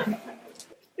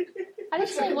 I didn't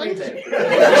say wonderful.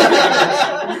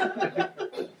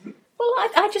 Well,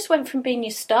 I just went from being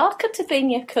your stalker to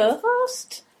being your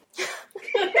co-host. Hey,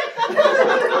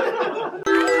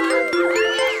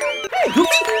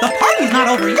 Goofy, the party's not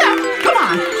over yet. Come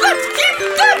on, let's keep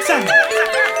dancing.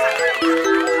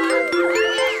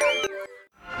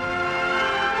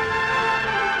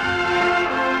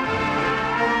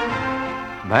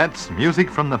 That's music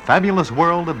from the fabulous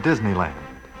world of Disneyland.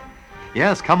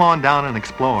 Yes, come on down and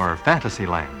explore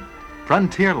Fantasyland,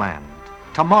 Frontierland,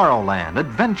 Tomorrowland,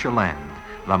 Adventureland,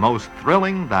 the most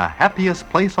thrilling, the happiest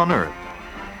place on earth.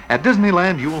 At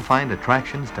Disneyland, you will find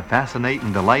attractions to fascinate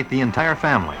and delight the entire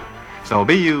family. So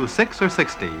be you 6 or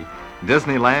 60,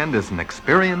 Disneyland is an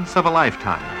experience of a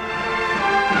lifetime.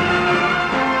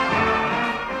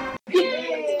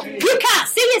 You can't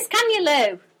see us, can you,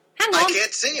 Lou? Hang on. I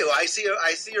can't see you. I see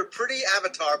your pretty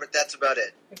avatar, but that's about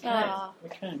it. Oh. We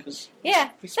can, because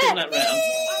Yeah. we spin that round. There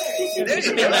If you you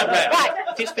spin go. that round. Right.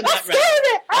 If you spin Let's that do round.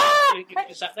 it! Ah!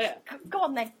 Is that there? Go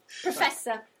on then,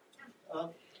 Professor.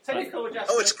 Oh,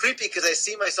 it's creepy because I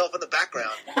see myself in the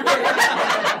background.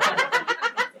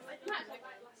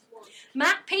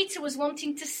 Matt Peter was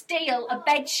wanting to steal a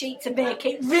bed sheet to make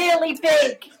it really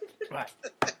big. Right.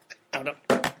 Hold on.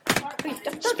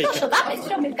 Don't show that, it's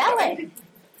on my belly.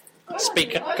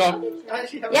 Speaker, go on.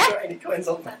 Yeah?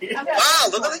 Wow,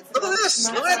 look at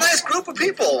this. Look at that nice group of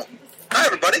people. Hi,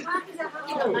 everybody. Hi.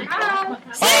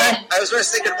 I was going to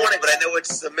say good morning, but I know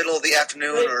it's the middle of the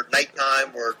afternoon or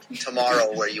nighttime or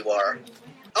tomorrow where you are.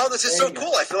 Oh, this is so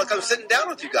cool. I feel like I'm sitting down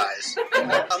with you guys.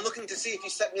 I'm looking to see if you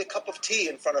set me a cup of tea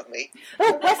in front of me.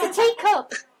 Oh, where's the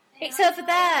teacup? It's over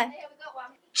there.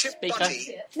 Chip Speaker.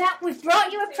 butty. Now, we've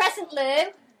brought you a present,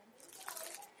 Lou.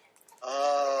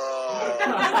 Oh, you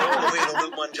know the way to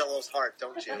Lou Mangello's heart,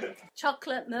 don't you?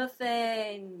 Chocolate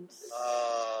muffins.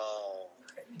 Oh.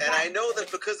 And I know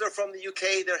that because they're from the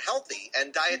UK, they're healthy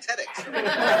and dietetics.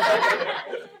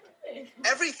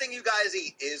 Everything you guys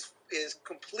eat is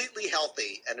completely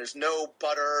healthy, and there's no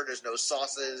butter, there's no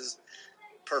sauces.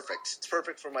 Perfect. It's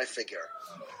perfect for my figure.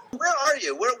 Where are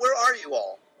you? Where are you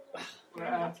all? We're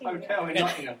at a hotel in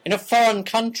Nottingham. In a foreign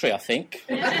country, I think.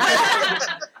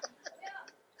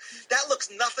 That looks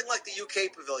nothing like the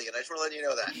UK pavilion. I just want to let you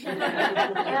know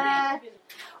that.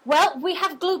 Well, we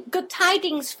have good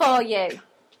tidings for you.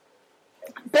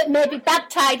 But maybe bad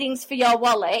tidings for your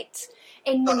wallet,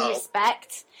 in money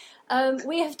respect.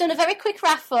 We have done a very quick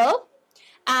raffle,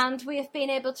 and we have been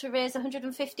able to raise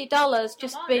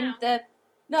 $150.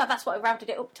 No, that's what we rounded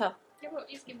it up to. Yeah, but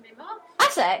he's giving me more.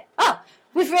 That's it. Oh,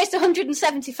 we've raised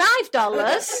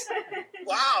 $175.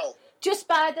 Wow. Just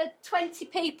by the 20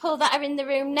 people that are in the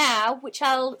room now, which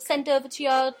I'll send over to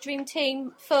your Dream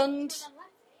Team Fund.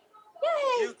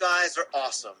 Yay! You guys are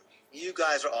awesome. You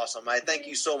guys are awesome. I thank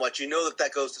you so much. You know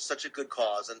that goes to such a good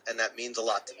cause, and that means a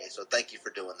lot to me. So thank you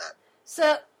for doing that.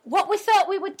 So what we thought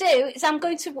we would do is I'm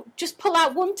going to just pull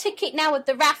out one ticket now at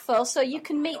the raffle so you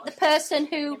can meet the person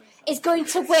who is going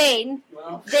to win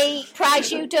the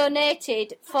prize you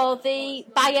donated for the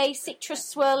Buy a Citrus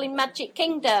Swirl in Magic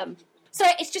Kingdom. So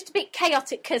it's just a bit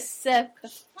chaotic because... What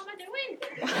am I doing?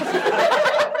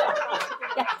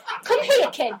 Yeah. Come here,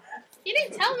 Kim. You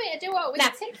didn't tell me to do what with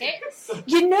the tickets.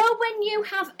 You know when you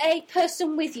have a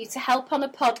person with you to help on a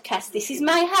podcast, this is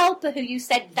my helper who you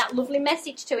sent that lovely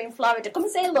message to in Florida. Come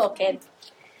and say hello, Kim.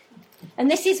 And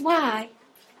this is why.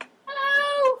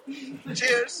 Hello.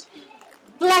 Cheers.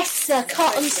 Bless her,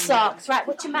 cotton socks. Right,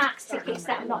 what's your Mark's tickets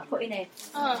that I'm not putting in?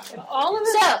 All of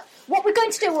them. So, what we're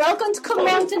going to do, we're all going to come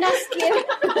round and ask you.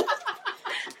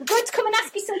 We're going to come and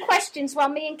ask you some questions while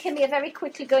me and Kimmy are very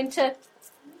quickly going to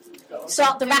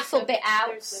sort the raffle bit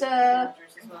out. So,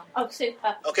 oh,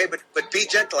 super. Okay, but be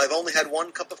gentle. I've only had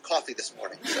one cup of coffee this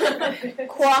morning.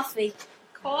 Coffee.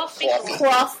 Coffee.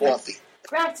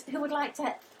 Right, who would like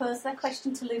to pose their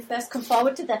question to Lou first? Come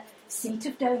forward to the seat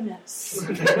of donuts.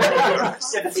 Becky? I didn't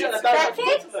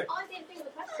think of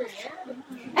the question yet.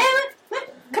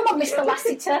 Come on, Mr.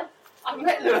 Lassiter. I've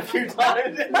met them a few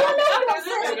times. No,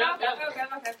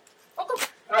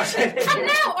 Okay. I'm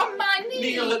now on my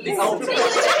knees. I'm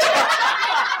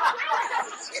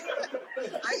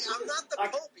not the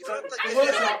Pope. You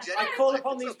don't have to I call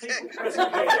upon these people.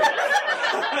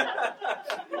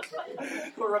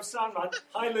 Of Sandman.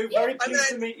 Hi, Lou. Very pleased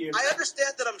to meet you. I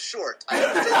understand that I'm short. I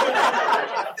understand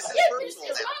that this is personal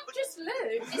It's now. not just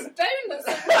Lou, it's donuts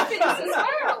and muffins as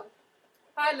well.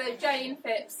 Hi Lou, Jane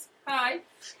Phipps. Hi.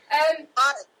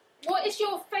 Hi. What is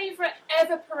your favourite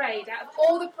ever parade out of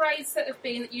all the parades that have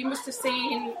been that you must have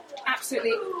seen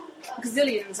absolutely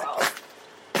gazillions of?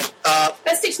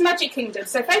 Let's stick to Magic Kingdom.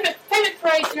 So favourite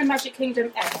parade in a Magic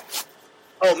Kingdom ever?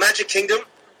 Oh, Magic Kingdom.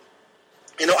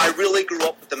 You know, I really grew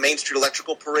up with the Main Street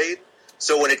Electrical Parade.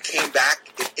 So when it came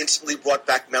back, it instantly brought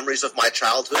back memories of my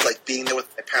childhood, like being there with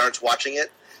my parents watching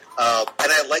it. And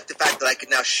I like the fact that I can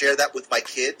now share that with my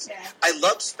kids. Yeah. I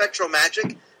love Spectro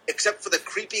Magic, except for the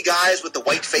creepy guys with the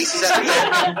white faces at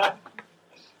the end.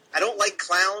 I don't like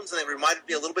clowns, and they reminded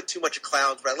me a little bit too much of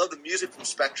clowns, but I love the music from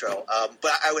Spectro.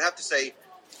 But I would have to say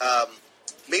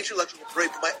Main Street Electrical Parade.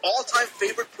 My all-time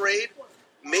favorite parade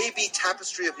may be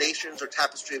Tapestry of Nations or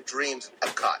Tapestry of Dreams at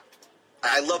Epcot.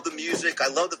 I love the music. I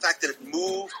love the fact that it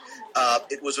moved.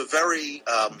 It was a very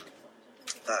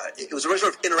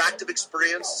sort of interactive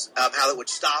experience, how it would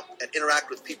stop and interact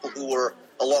with people who were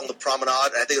along the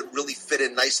promenade. And I think it really fit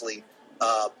in nicely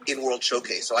in World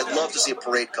Showcase. So I'd love to see a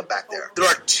parade come back there. There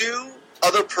are two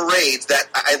other parades that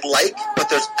I like, but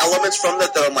there's elements from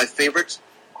that are my favorites.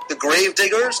 The Grave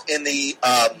Diggers in the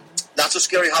Not So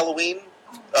Scary Halloween,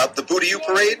 the Booty-You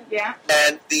Parade,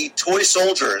 and the Toy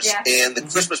Soldiers in the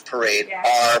Christmas Parade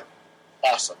are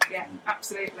awesome. Yeah,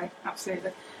 absolutely.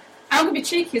 I'm going to be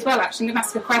cheeky as well, actually. I'm going to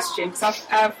ask a question,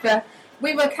 because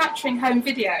we were capturing home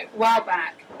video a while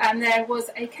back, and there was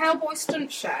a cowboy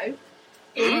stunt show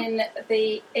in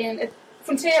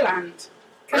Frontierland.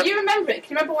 Can you remember it?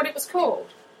 Can you remember what it was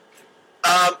called?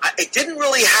 It didn't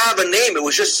really have a name. It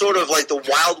was just sort of like the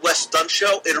Wild West stunt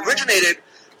show. It originated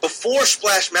before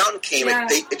Splash Mountain came.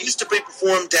 It used to be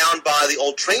performed down by the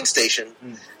old train station.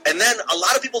 And then a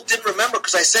lot of people didn't remember,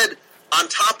 because I said on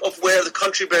top of where the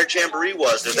Country Bear Jamboree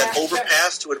was, there's that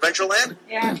overpass to Adventureland.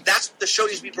 Yeah. That's the show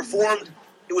used to be performed.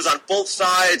 It was on both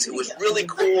sides. It was really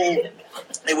cool.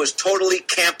 It was totally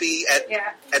campy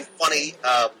and funny.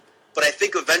 But I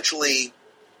think eventually,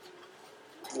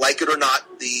 like it or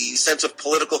not, the sense of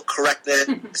political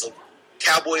correctness,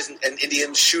 cowboys and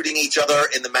Indians shooting each other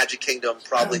in the Magic Kingdom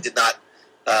probably did not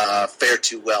fare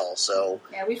too well. So,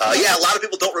 a lot of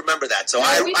people don't remember that. So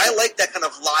I like that kind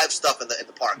of live stuff in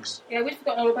the parks. Yeah, we've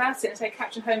forgotten all about it. And so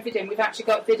capturing home video, and we've actually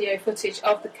got video footage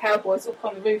of the cowboys up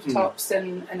on the rooftops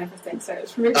and everything. So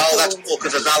it's really cool. That's cool,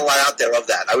 because there's not a lot out there of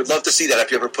that. I would love to see that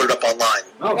if you ever put it up online.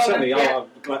 Oh, certainly. I'll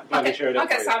gladly share it up. I'll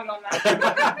get Simon on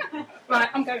that. Right,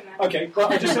 I'm going now. Okay,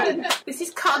 well, I just This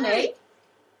is Connie.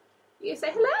 You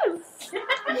say hello.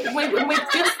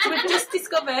 We've just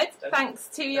discovered, thanks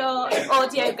to your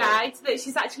audio guide, that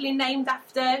she's actually named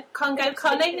after Congo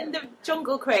Connie in the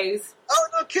Jungle Cruise. Oh,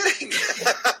 no kidding!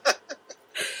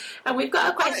 And we've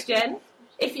got a question.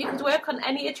 If you could work on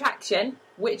any attraction,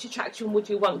 which attraction would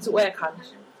you want to work on?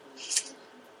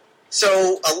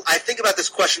 So I think about this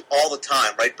question all the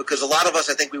time, right? Because a lot of us,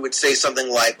 I think we would say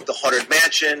something like the Haunted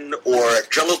Mansion or a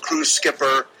Jungle Cruise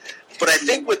Skipper. But I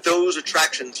think with those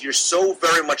attractions, you're so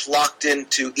very much locked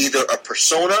into either a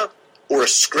persona or a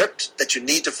script that you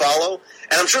need to follow.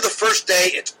 And I'm sure the first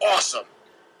day, it's awesome.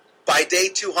 By day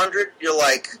 200, you're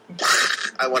like,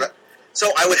 I want to...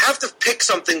 So I would have to pick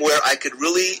something where I could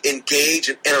really engage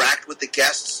and interact with the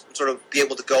guests and sort of be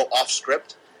able to go off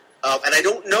script. And I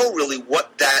don't know really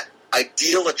what that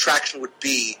ideal attraction would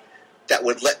be that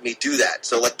would let me do that.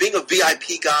 So like being a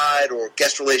VIP guide or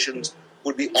guest relations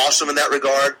would be awesome in that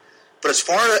regard. But as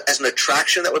far as an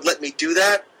attraction that would let me do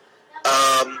that,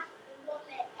 I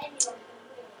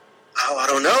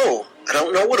don't know. I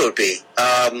don't know what it would be.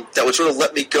 That would sort of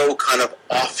let me go kind of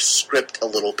off script a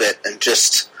little bit and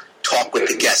just talk with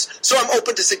the guests. So I'm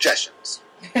open to suggestions.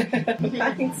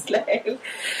 Thanks, Lou.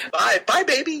 Bye,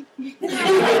 baby.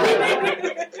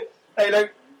 Hey,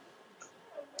 Luke.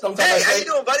 Hey, how you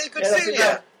doing, buddy? Good seeing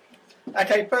you.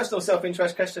 Okay, personal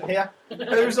self-interest question here.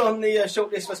 Who's on the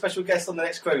shortlist for special guests on the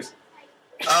next cruise?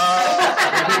 Seeing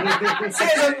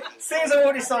I've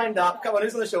already signed up. Come on,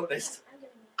 who's on the shortlist?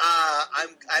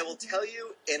 I will tell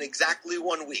you in exactly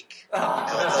 1 week.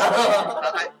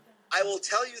 I will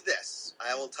tell you this.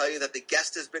 I will tell you that the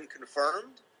guest has been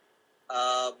confirmed.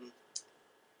 I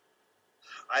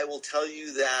will tell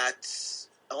you that...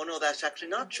 Oh, no, that's actually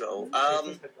not true.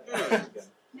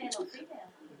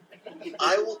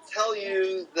 I will tell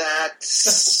you that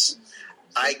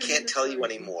I can't tell you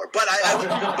anymore. But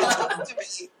it's going to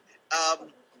be...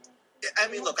 I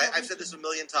mean, look, I've said this a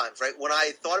million times, right? When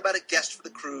I thought about a guest for the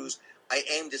cruise, I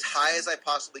aimed as high as I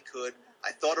possibly could.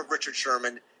 I thought of Richard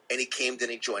Sherman, and he came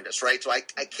and he joined us, right? So I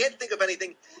can't think of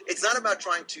anything. It's not about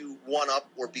trying to one-up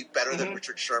or be better than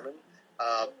Richard Sherman.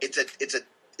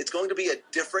 It's going to be a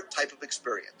different type of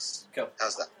experience. Cool.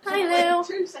 How's that? Hi, Lou.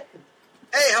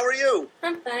 Hey, how are you?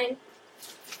 I'm fine.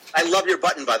 I love your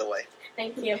button, by the way.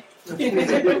 Thank you.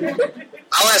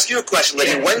 I'll ask you a question,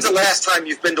 Lydia. When's the last time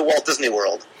you've been to Walt Disney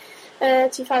World?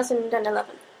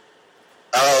 2011.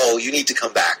 Oh, you need to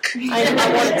come back. I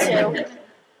want to.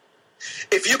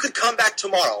 If you could come back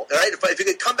tomorrow, all right? If you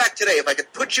could come back today, if I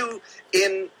could put you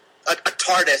in a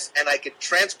TARDIS and I could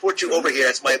transport you over here,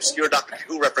 it's my obscure Doctor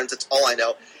Who reference, it's all I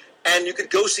know, and you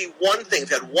could go see one thing, if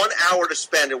you had 1 hour to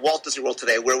spend in Walt Disney World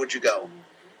today, where would you go?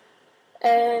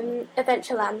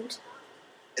 Adventureland.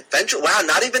 Adventure? Wow,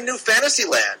 not even New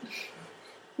Fantasyland.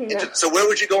 No. So where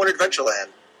would you go in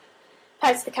Adventureland?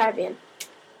 Pirates of the Caribbean.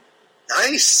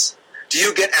 Nice. Do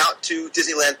you get out to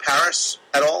Disneyland Paris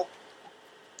at all?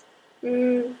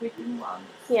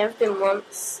 Yeah, I've been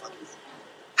once.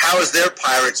 How is their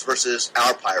pirates versus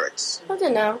our pirates? I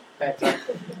don't know.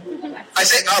 I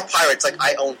say our pirates like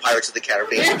I own Pirates of the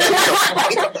Caribbean.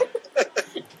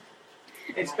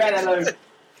 It's better, Lou.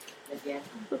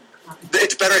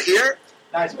 It's better here?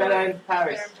 No, it's better in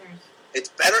Paris. It's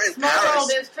better in Small Paris.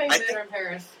 world is way I better in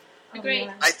Paris. Agree.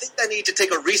 I think I need to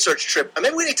take a research trip.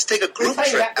 Maybe we need to take a group We'll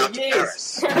take trip that for out to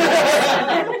years.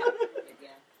 Paris.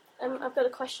 I've got a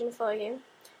question for you.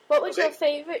 What would your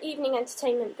favourite evening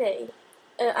entertainment be?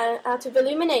 Out of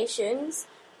Illuminations,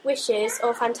 Wishes,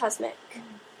 or Fantasmic?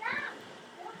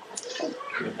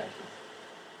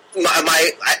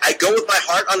 I go with my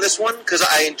heart on this one because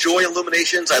I enjoy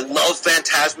Illuminations. I love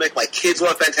Fantasmic. My kids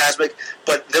love Fantasmic.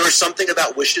 But there is something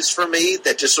about Wishes for me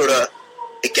that just sort of,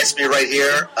 it gets me right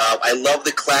here. I love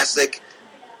the classic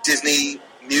Disney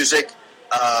music.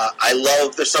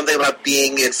 There's something about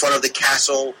being in front of the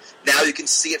castle. Now you can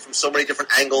see it from so many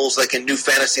different angles, like in New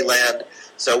Fantasyland.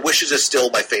 So Wishes is still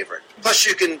my favorite.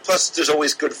 Plus there's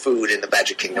always good food in the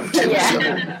Magic Kingdom too.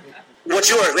 Yeah. So.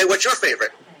 What's your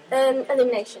favorite?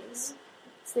 Illuminations.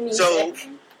 It's the music. So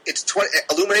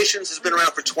Illuminations has been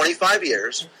around for 25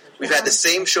 years. We've had the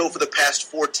same show for the past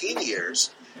 14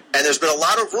 years. And there's been a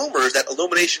lot of rumors that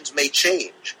Illuminations may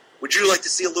change. Would you like to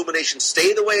see Illuminations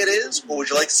stay the way it is, or would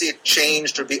you like to see it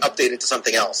changed or be updated to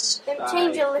something else?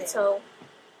 Change a little.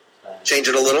 Change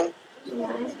it a little? So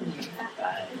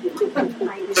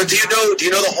do you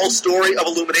know the whole story of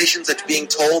Illuminations that's being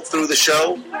told through the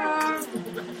show?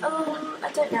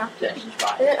 I don't know. No.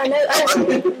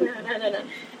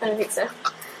 I don't think so.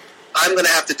 I'm going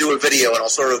to have to do a video and I'll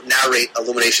sort of narrate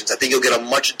Illuminations. I think you'll get a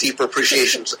much deeper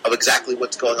appreciation of exactly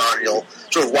what's going on, and you'll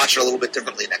sort of watch it a little bit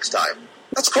differently next time.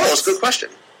 That's cool. That's a good question.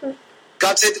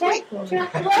 God save the Queen.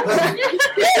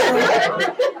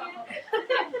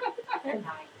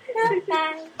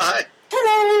 Hi.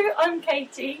 Hello, I'm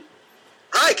Katie.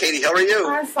 Hi, Katie. How are you?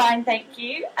 I'm fine, thank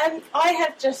you. I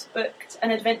have just booked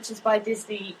an Adventures by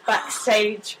Disney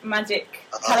backstage Magic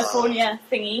California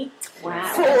thingy for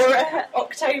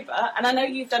October, and I know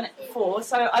you've done it before,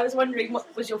 so I was wondering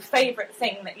what was your favourite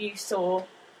thing that you saw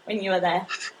when you were there?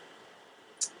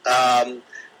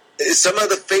 Some of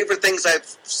the favorite things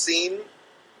I've seen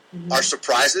are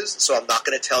surprises, so I'm not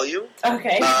going to tell you.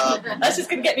 Okay. That's just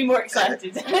going to get me more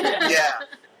excited. Yeah.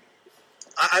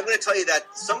 I'm going to tell you that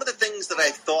some of the things that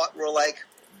I thought were like,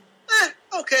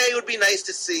 okay, it would be nice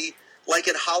to see, like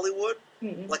in Hollywood,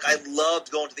 like I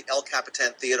loved going to the El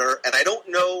Capitan Theater, and I don't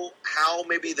know how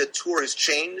maybe the tour has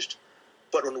changed,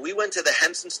 but when we went to the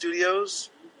Henson Studios,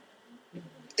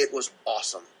 it was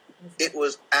awesome. It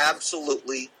was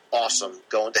absolutely awesome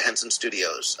going to Henson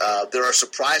Studios. There are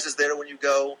surprises there when you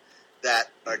go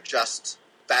that are just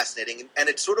fascinating, and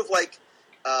it's sort of like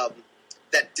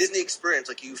that Disney experience,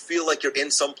 like you feel like you're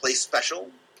in someplace special,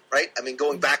 right? I mean,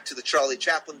 going back to the Charlie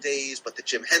Chaplin days, but the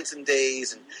Jim Henson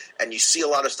days, and you see a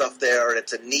lot of stuff there, and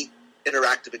it's a neat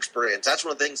interactive experience. That's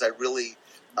one of the things I really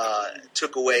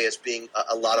took away as being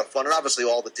a lot of fun, and obviously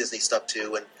all the Disney stuff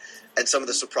too, and some of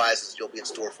the surprises you'll be in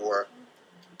store for.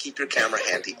 Keep your camera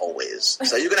handy always.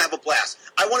 So you're going to have a blast.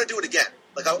 I want to do it again.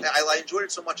 Like I enjoyed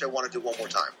it so much, I want to do it one more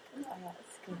time.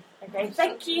 Okay,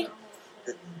 thank you.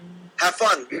 Have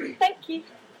fun. Thank you.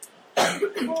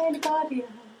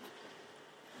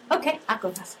 Okay, I'll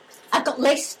go first. I've got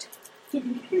list. A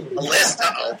list?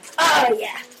 Uh-oh. Oh,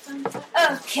 yeah.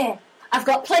 Okay. I've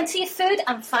got plenty of food.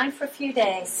 I'm fine for a few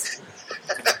days.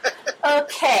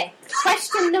 Okay.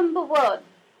 Question number 1.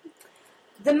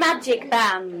 The Magic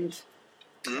Band.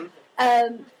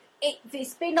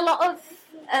 There's been a lot of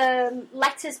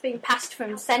letters being passed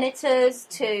from senators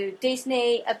to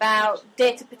Disney about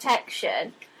data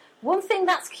protection. One thing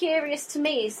that's curious to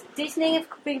me is Disney have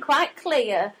been quite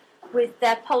clear with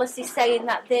their policy saying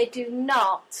that they do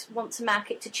not want to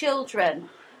market to children.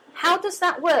 How does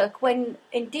that work when,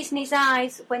 in Disney's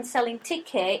eyes, when selling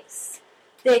tickets,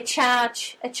 they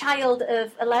charge a child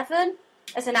of 11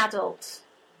 as an adult?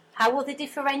 How will they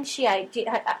differentiate?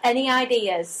 Any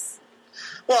ideas?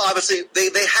 Well, obviously,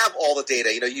 they have all the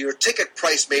data. Your ticket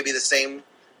price may be the same,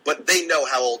 but they know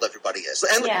how old everybody is.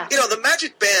 And, the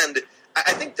Magic Band,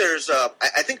 I think there's,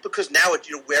 I think because now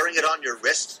you're wearing it on your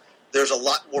wrist, there's a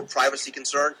lot more privacy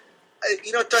concern. I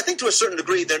think to a certain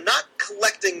degree, they're not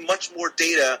collecting much more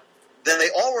data than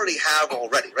they already have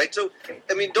already, right? So,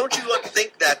 don't you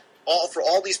think that for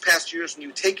all these past years, when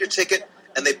you take your ticket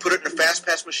and they put it in a fast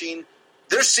pass machine,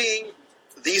 they're seeing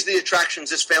these are the attractions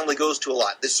this family goes to a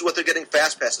lot. This is what they're getting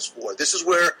fast passes for. This is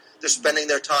where they're spending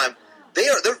their time.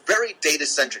 They're very data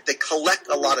centric. They collect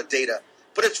a lot of data,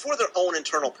 but it's for their own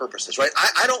internal purposes, right?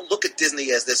 I don't look at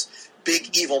Disney as this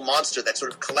big evil monster that's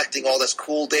sort of collecting all this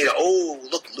cool data. Oh,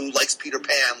 look, Lou likes Peter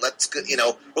Pan. Let's we're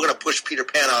going to push Peter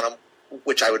Pan on him,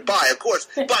 which I would buy, of course.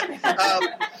 But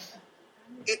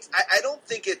I don't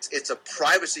think it's a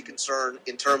privacy concern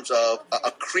in terms of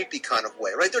a creepy kind of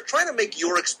way, right? They're trying to make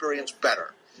your experience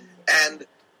better. And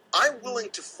I'm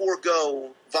willing to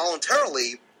forego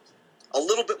voluntarily a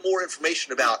little bit more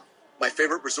information about my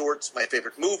favorite resorts, my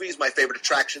favorite movies, my favorite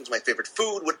attractions, my favorite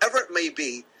food, whatever it may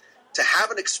be, to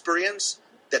have an experience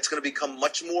that's going to become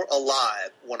much more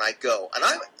alive when I go. And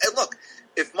look,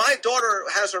 if my daughter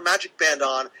has her Magic Band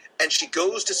on and she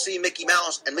goes to see Mickey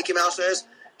Mouse and Mickey Mouse says,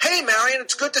 "Hey, Marion,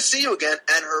 it's good to see you again,"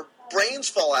 and her brains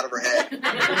fall out of her head,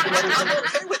 I'm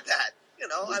okay with that, in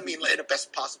the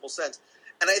best possible sense.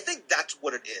 And I think that's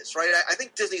what it is, right? I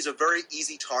think Disney's a very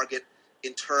easy target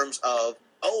in terms of,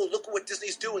 oh, look at what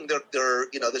Disney's doing. They're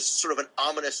there's sort of an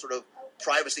ominous sort of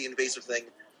privacy invasive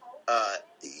thing.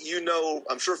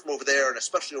 I'm sure from over there and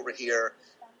especially over here,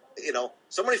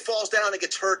 somebody falls down and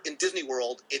gets hurt in Disney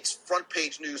World, it's front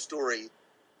page news story.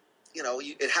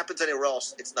 It happens anywhere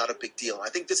else, it's not a big deal. And I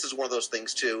think this is one of those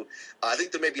things, too. I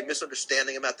think there may be a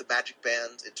misunderstanding about the Magic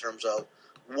Bands in terms of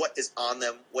what is on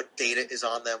them, what data is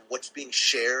on them, what's being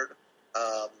shared,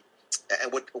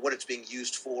 and what it's being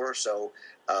used for. So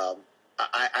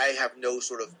I have no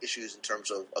sort of issues in terms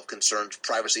of concerns,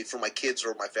 privacy for my kids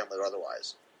or my family or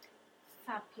otherwise.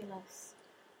 Fabulous.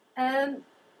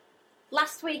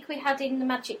 Last week we had in the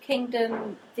Magic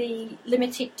Kingdom the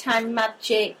limited time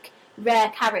magic rare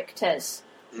characters.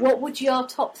 What would your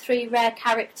top 3 rare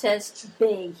characters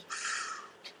be?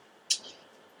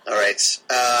 All right.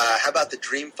 How about the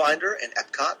Dreamfinder in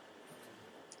Epcot?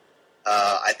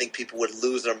 I think people would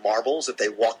lose their marbles if they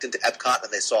walked into Epcot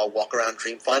and they saw a walk-around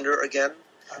Dreamfinder again.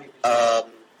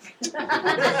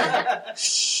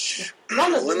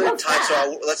 Limited time.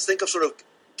 So let's think of sort of,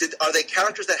 are they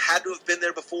characters that had to have been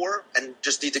there before and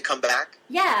just need to come back?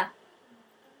 Yeah.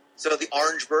 So the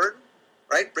Orange Bird,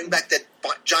 right? Bring back that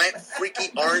giant,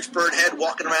 freaky orange bird head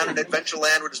walking around in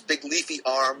Adventureland with his big leafy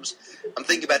arms. I'm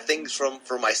thinking about things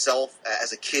for myself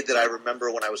as a kid that I remember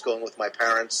when I was going with my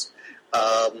parents.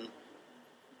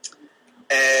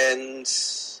 And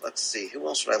let's see, who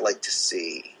else would I like to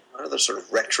see? What other sort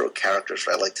of retro characters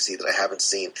would I like to see that I haven't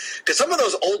seen? Because some of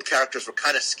those old characters were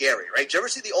kind of scary, right? Did you ever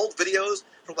see the old videos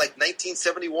from like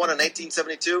 1971 and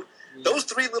 1972? Those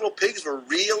 3 little pigs were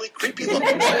really creepy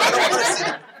looking. I don't want to see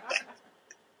them.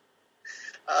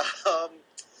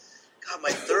 God,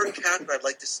 my third character I'd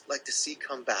like to see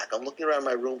come back. I'm looking around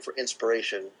my room for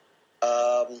inspiration.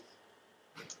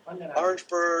 Orange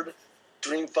Bird,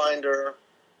 Dreamfinder.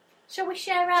 Shall we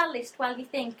share our list while you're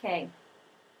thinking?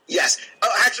 Yes.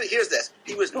 Oh, actually, here's this.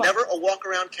 He was never a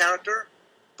walk-around character,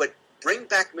 but bring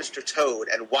back Mr. Toad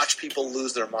and watch people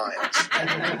lose their minds.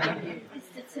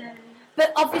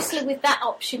 But obviously with that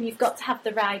option, you've got to have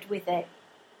the ride with it.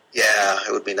 Yeah,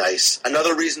 it would be nice.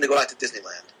 Another reason to go out to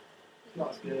Disneyland.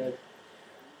 That's good.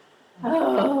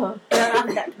 Oh,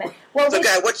 well, so,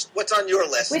 Guy, what's on your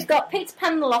list? We've got Peter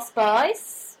Pan and the Lost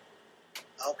Boys.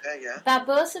 Okay, yeah.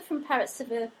 Barbossa from Pirates of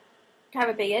the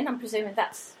Caribbean. I'm presuming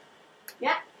that's...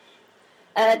 Yeah.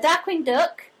 Darkwing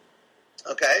Duck.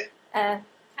 Okay. I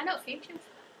know Future.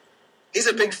 He's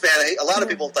a big fan. A lot of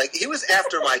people think... He was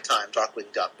after my time,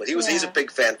 Darkwing Duck, but he's a big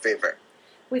fan favorite.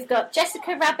 We've got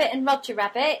Jessica Rabbit and Roger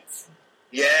Rabbit.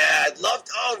 Yeah, I'd love...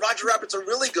 Oh, Roger Rabbit's a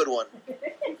really good one.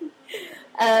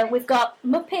 We've got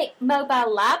Muppet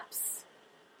Mobile Labs.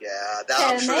 Yeah,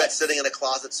 I'm sure that's sitting in a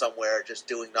closet somewhere just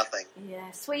doing nothing. Yeah,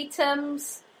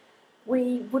 Sweetums.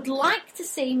 We would like to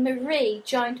see Marie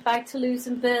joined by Toulouse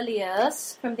and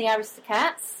Berlioz from the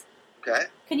Aristocats. Okay.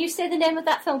 Can you say the name of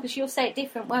that film? Because you'll say it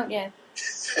different, won't you?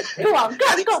 Go on,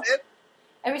 go.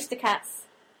 Aristocats.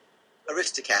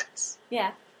 Aristocats.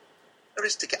 Yeah.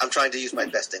 Aristocats. I'm trying to use my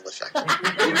best English accent.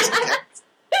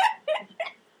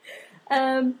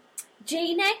 Aristocats.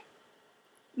 Genie.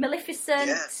 Maleficent.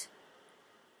 Yeah.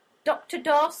 Dr.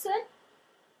 Dawson.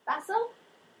 Basil.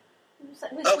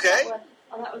 Okay.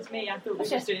 Oh, that was me. I thought we were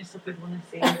just doing stuff we'd want to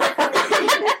see.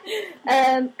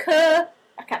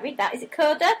 I can't read that. Is it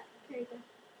Coda?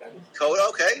 Coda,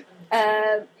 okay.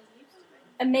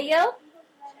 Emil,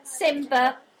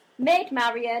 Simba, Maid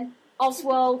Marian,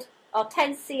 Oswald,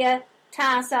 Hortensia,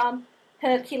 Tarzan,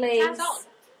 Hercules.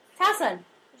 Tarzan.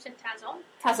 You said Tarzan.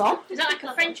 Tarzan. Is that like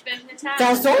a French version of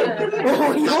Tarzan?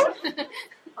 Tarzan.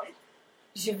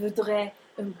 Je voudrais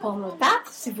une pomme aux tarte,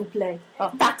 s'il vous plaît. Oh,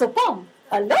 tarte aux pommes.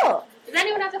 Alors. Does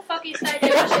anyone have the foggiest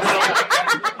idea?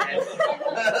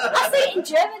 I'll say it in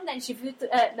German then. Je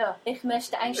voudrais, no, ich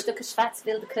möchte ein Stück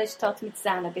schwarz-wilde Kirschtorte mit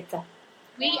Sahne, bitte.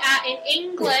 We are in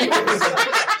England.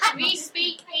 We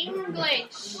speak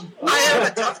English. I have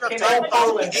a tough enough time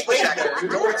following English accent.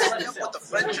 Don't step with the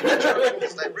French and the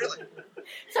Germans. They really.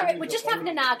 Sorry, we're just having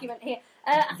an argument here.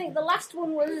 I think the last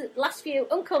few,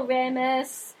 Uncle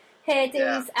Remus,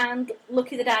 Hades, and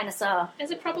Lucky the Dinosaur.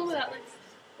 There's a problem with that list.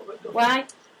 Why?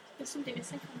 There's something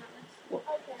missing from that list.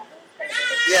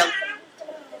 Yeah.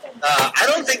 I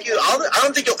don't think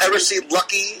you'll ever see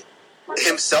Lucky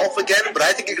himself again, but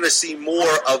I think you're going to see more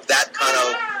of that kind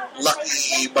of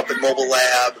Lucky Muppet Mobile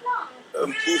Lab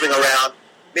moving around.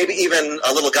 Maybe even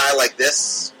a little guy like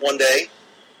this one day.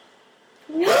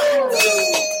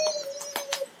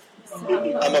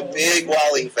 I'm a big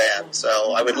Wally fan,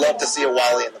 so I would love to see a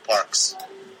Wally in the parks.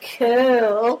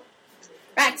 Cool.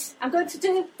 Right, I'm going to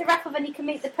do the raffle and you can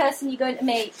meet the person you're going to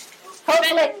meet.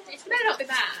 Hopefully, it better not be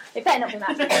bad. It better not be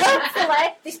mad.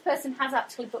 Hopefully, this person has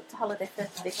actually booked a holiday for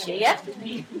this year.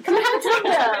 Come and have a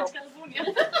tango.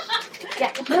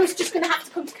 Yeah, Lou's just going to have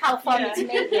to come to California to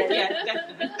meet you. Yeah,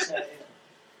 definitely.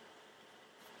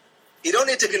 You don't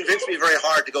need to convince me very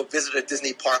hard to go visit a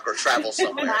Disney park or travel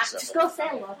somewhere. Right, So. just go say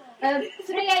hello.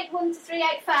 381 to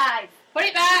 385. Put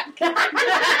it back. Yeah,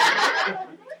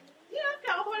 I've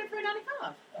got all the way through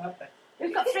 95. Okay.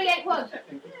 We've got 381.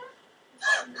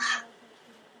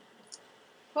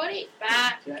 Put it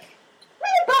back. Yeah,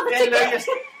 Lou,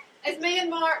 It's me and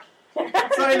Mark.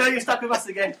 sorry, Lou, you're stuck with us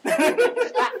again.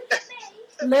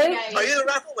 Lou? Are you the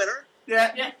raffle winner?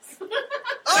 Yeah. Yes. Oh,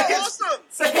 awesome!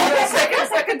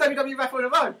 Second WW raffle in a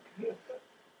row.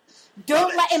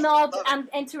 Don't let him and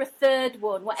enter a third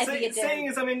one, whatever you do. Seeing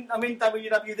as I'm in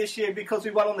WW this year because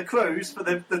we won on the cruise for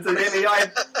the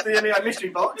MEI mystery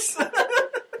box.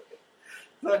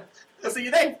 So, I'll see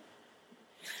you then.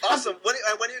 Awesome. When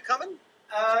are you coming?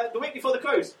 The week before the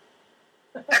cruise.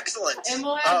 Excellent. And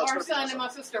we'll Oh, have it's our gonna be son awesome. and my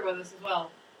sister with us as well.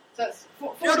 So it's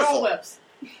four Beautiful. Dole Whips.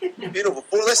 Beautiful.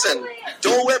 Well, listen,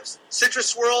 Dole Whips, citrus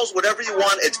swirls, whatever you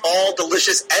want, it's all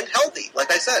delicious and healthy,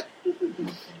 like I said.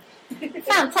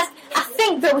 Fantastic. I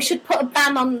think that we should put a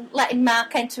ban on letting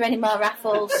Mark enter any more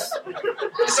raffles.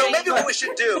 So maybe what we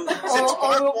should do, since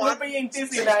We'll be in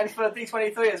Disneyland for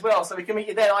D23 as well, so we can meet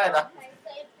you there either.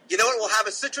 you know what, we'll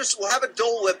have a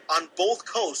Dole Whip on both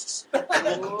coasts, and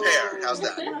we'll compare. How's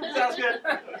that? Sounds good.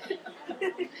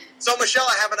 So, Michelle,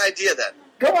 I have an idea then.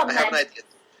 Go on, I have an then. idea.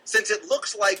 Since it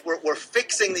looks like we're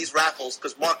fixing these raffles,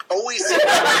 because Mark always...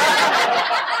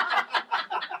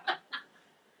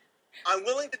 I'm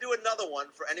willing to do another one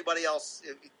for anybody else.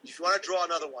 If you want to draw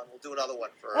another one, we'll do another one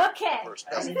for... Okay. For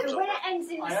And if the winner ends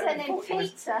in the surname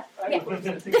Peter. Yeah.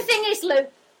 The thing is, Luke,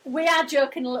 we are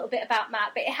joking a little bit about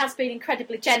Mark, but he has been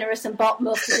incredibly generous and bought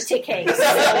most of the tickets.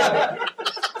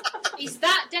 He's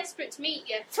that desperate to meet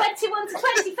you. 21 to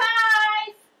 25.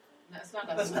 That's not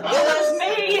That's us. not That's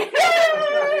me. Yay!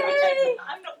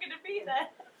 I'm not going to be there.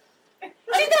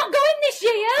 You're not going this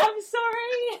year. I'm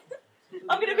sorry.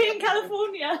 I'm going to be in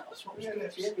California.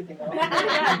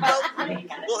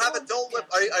 We'll have a Dole Whip.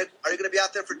 Are you going to be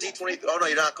out there for D23? Oh, no,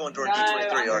 you're not going during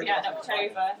D23, are you? Yeah, in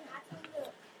October.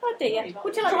 Oh dear.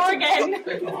 Would you like Draw to again?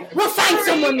 We'll find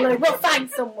someone, Lou. We'll find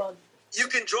someone. You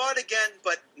can draw it again,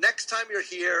 but next time you're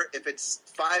here, if it's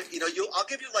 5, I'll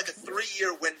give you like a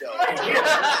 3-year window.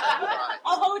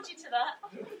 I'll hold you to that.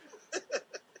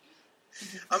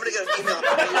 I'm going to get an email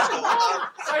from you. So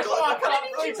far, I come up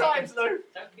 3 times, Lou.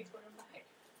 Don't keep going back.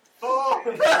 4.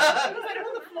 Put it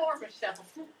on the floor, Michelle.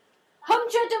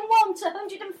 101 to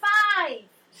 105.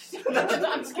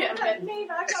 I'm just kidding. I got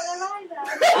their eye there.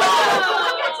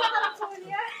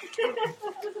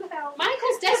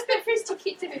 Michael's desperate for his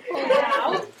ticket to be pulled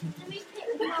out.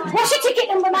 What's your ticket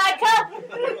number, Michael?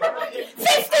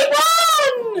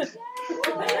 51!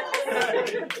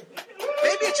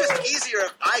 Maybe it's just easier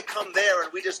if I come there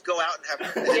and we just go out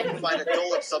and find a Dole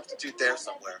Whip substitute there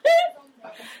somewhere.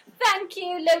 Thank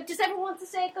you, Lou. Does everyone want to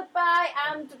say goodbye?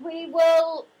 And we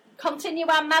will continue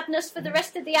our madness for the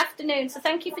rest of the afternoon. So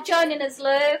thank you for joining us,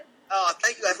 Lou. Oh,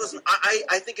 thank you guys. Listen,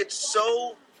 I think it's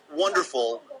so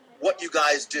wonderful what you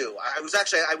guys do. I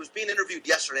was being interviewed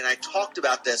yesterday and I talked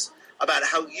about this. about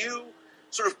how you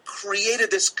sort of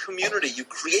created this community. You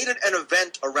created an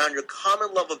event around your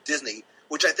common love of Disney,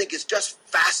 which I think is just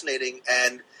fascinating,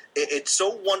 and it's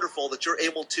so wonderful that you're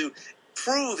able to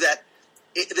prove that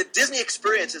the Disney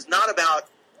experience is not about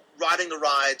riding the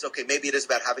rides. Okay, maybe it is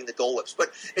about having the Dole Whips,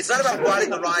 but it's not about riding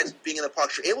the rides and being in the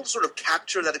parks. You're able to sort of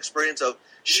capture that experience of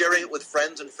sharing it with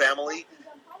friends and family,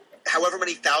 however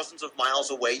many thousands of miles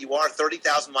away you are,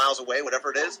 30,000 miles away,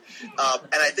 whatever it is.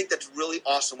 And I think that's really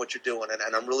awesome what you're doing,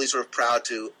 and I'm really sort of proud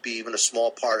to be even a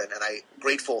small part, and I'm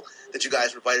grateful that you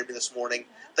guys invited me this morning.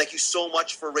 Thank you so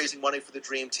much for raising money for the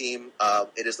Dream Team.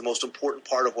 It is the most important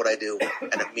part of what I do,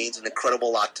 and it means an incredible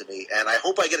lot to me. And I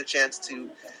hope I get a chance to,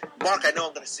 Mark, I know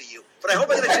I'm going to see you, but I hope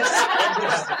I get a chance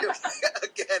to see you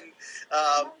again,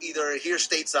 either here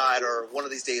stateside or one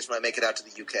of these days when I make it out to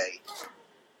the UK.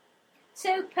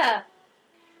 Super.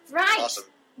 Right. Awesome.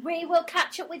 We will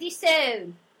catch up with you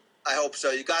soon. I hope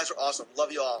so. You guys are awesome.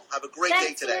 Love you all. Have a great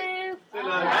day today. You.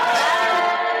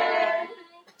 Bye.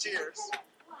 Cheers.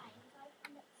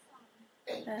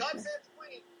 God save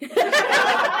Queen.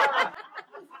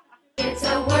 It's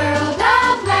a world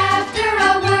of laughter,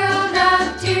 a world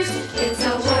of tears. It's a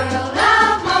world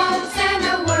of hopes and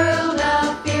a world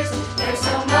of fears. There's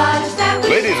so much that we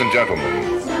Ladies and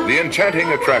gentlemen, the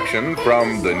enchanting attraction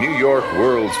from the New York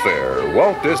World's Fair,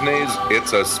 Walt Disney's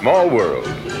It's a Small World,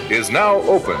 is now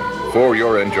open for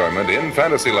your enjoyment in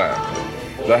Fantasyland.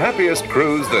 The happiest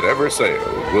cruise that ever sailed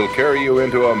will carry you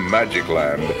into a magic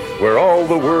land where all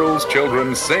the world's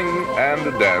children sing and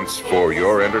dance for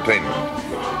your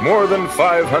entertainment. More than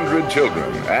 500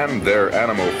 children and their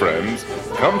animal friends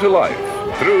come to life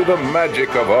through the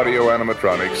magic of audio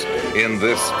animatronics in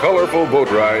this colorful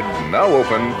boat ride now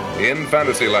open in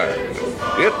Fantasyland.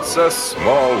 It's a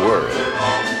small world.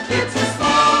 It's a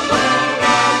small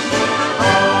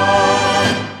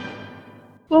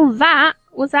Well, that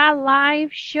was our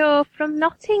live show from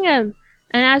Nottingham.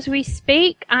 And as we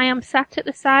speak, I am sat at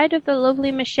the side of the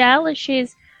lovely Michelle as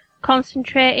she's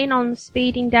concentrating on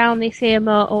speeding down this here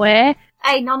motorway.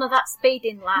 Hey, none of that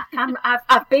speeding, lack.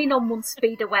 I've been on one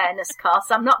speed awareness course.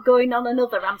 I'm not going on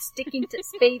another. I'm sticking to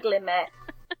speed limit.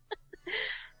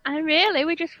 And really,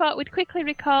 we just thought we'd quickly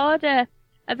record a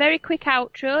very quick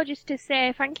outro just to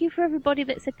say thank you for everybody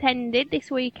that's attended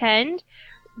this weekend.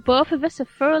 Both of us have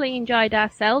thoroughly enjoyed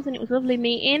ourselves, and it was lovely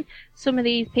meeting some of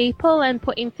these people and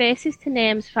putting faces to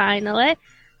names finally.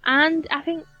 And I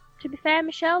think, to be fair,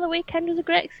 Michelle, the weekend was a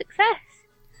great success.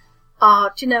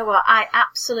 Oh, do you know what? I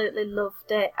absolutely loved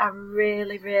it. I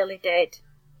really, really did.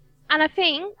 And I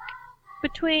think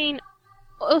between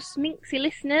us Minxie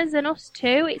listeners and us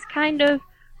two, it's kind of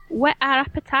whet our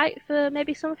appetite for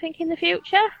maybe something in the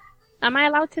future. Am I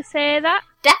allowed to say that?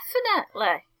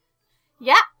 Definitely.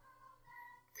 Yeah.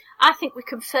 I think we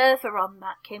can further on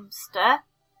that, Kimster.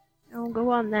 Oh,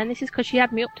 go on then. This is because she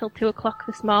had me up till 2 o'clock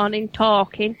this morning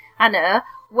talking. I know.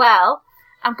 Well,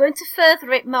 I'm going to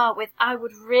further it more with I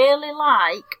would really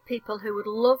like people who would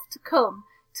love to come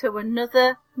to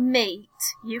another meet,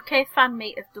 UK fan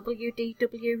meet of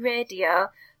WDW Radio,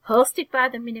 hosted by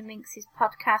the Mini Minxes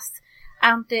podcast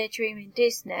and Daydreaming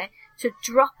Disney, to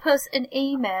drop us an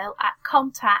email at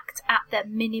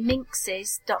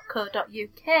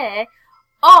contact@theminiminxes.co.uk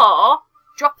or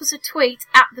drop us a tweet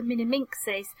at the Mini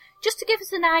Minxes just to give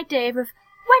us an idea of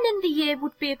when in the year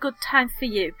would be a good time for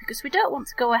you, because we don't want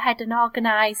to go ahead and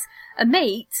organise a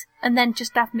meet and then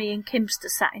just have me and Kimster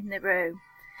sat in the room.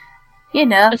 You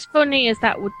know. As funny as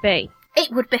that would be.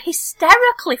 It would be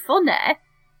hysterically funny,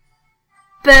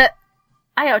 but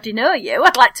I already know you.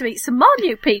 I'd like to meet some more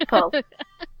new people.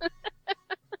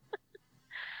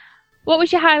 What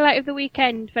was your highlight of the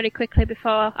weekend, very quickly,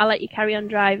 before I let you carry on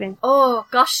driving? Oh,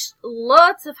 gosh,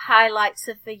 loads of highlights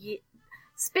of the year.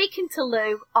 Speaking to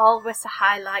Lou, always a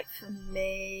highlight for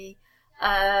me.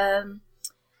 Got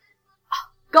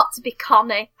to be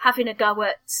Connie, having a go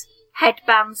at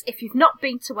headbands. If you've not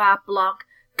been to our blog,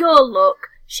 go look.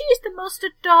 She is the most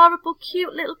adorable,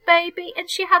 cute little baby, and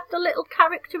she had the little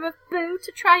character of Boo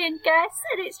to try and guess,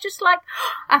 and it's just like,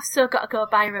 I've still got to go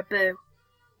buy her a Boo.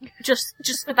 Just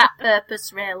for that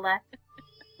purpose, really.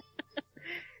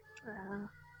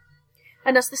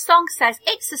 And as the song says,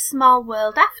 it's a small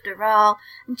world after all.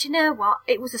 And do you know what?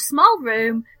 It was a small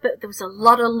room, but there was a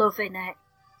lot of love in it.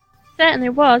 Certainly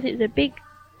was. It was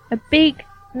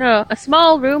a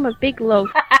small room of big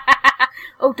love.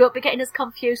 Oh, don't be getting us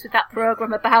confused with that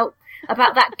programme about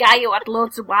that guy who had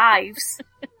loads of wives.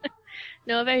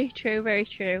 No, very true, very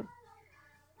true.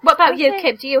 What about you,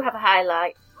 Kim? Do you have a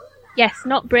highlight? Yes,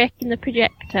 not breaking the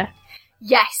projector.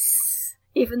 Yes,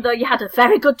 even though you had a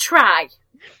very good try.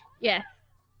 Yeah.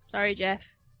 Sorry, Jeff.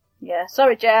 Yeah,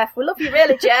 sorry, Jeff. We love you,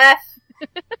 really, Jeff.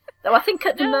 Though I think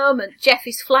at the moment, Jeff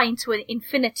is flying to an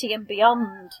infinity and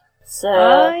beyond. So.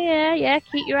 Oh, yeah.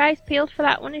 Keep your eyes peeled for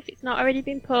that one. If it's not already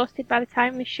been posted by the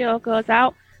time this show goes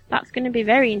out, that's going to be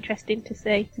very interesting to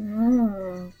see.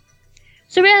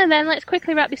 So really then, let's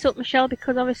quickly wrap this up, Michelle,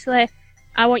 because obviously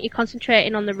I want you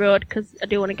concentrating on the road because I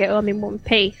do want to get home in one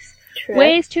piece. True.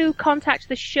 Ways to contact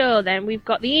the show then. We've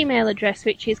got the email address,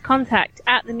 which is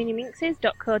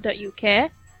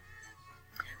contact@theminiminxes.co.uk.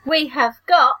 We have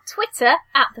got Twitter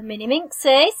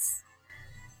 @theMiniminxes.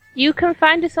 You can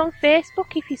find us on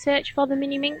Facebook if you search for the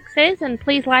Miniminxes, and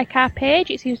please like our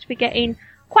page. It seems to be getting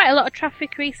quite a lot of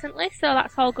traffic recently, so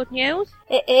that's all good news.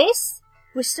 It is.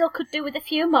 We still could do with a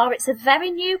few more. It's a very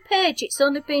new page. It's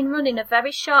only been running a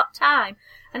very short time,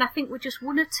 and I think we're just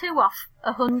 1 or 2 off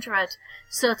 100.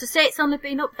 So to say it's only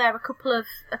been up there a couple of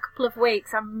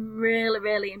weeks, I'm really,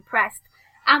 really impressed.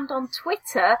 And on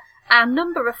Twitter, our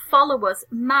number of followers,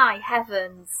 my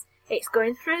heavens, it's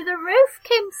going through the roof,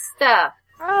 Kimster.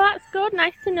 Oh, that's good.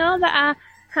 Nice to know that our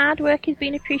hard work is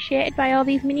being appreciated by all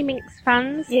these Miniminx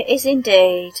fans. It is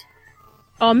indeed.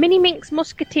 Or Miniminx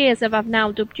Musketeers, as I've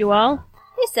now dubbed you all.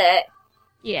 Is it?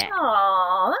 Yeah.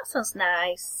 Oh, that sounds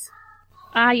nice.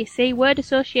 You see, word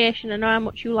association. I know how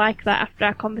much you like that after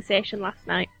our conversation last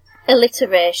night.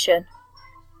 Alliteration.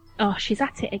 Oh, she's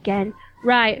at it again.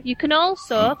 Right, you can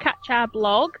also catch our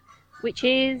blog, which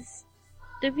is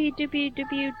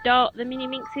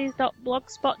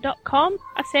www.theminimixes.blogspot.com.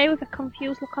 I say with a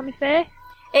confused look on my face.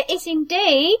 It is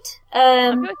indeed.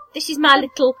 This is my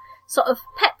little sort of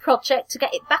pet project to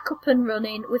get it back up and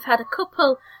running. We've had a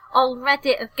couple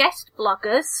already of guest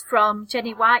bloggers from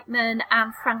Jenny Whiteman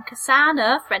and Frank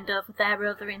Asana, friend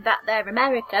over in that there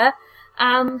America,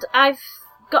 and I've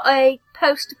got a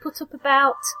post to put up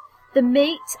about the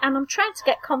meet, and I'm trying to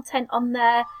get content on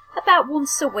there about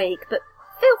once a week, but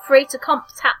feel free to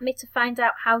contact me to find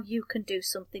out how you can do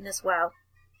something as well.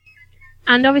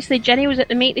 And obviously Jenny was at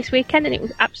the meet this weekend, and it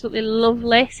was absolutely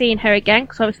lovely seeing her again,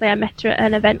 because obviously I met her at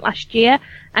an event last year,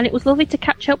 and it was lovely to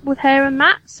catch up with her and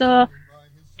Matt, so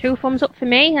 2 thumbs up for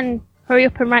me, and hurry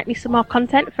up and write me some more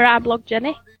content for our blog,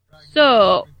 Jenny.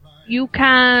 So, you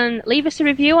can leave us a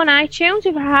review on iTunes.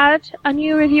 We've had a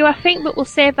new review, I think, but we'll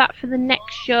save that for the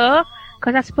next show,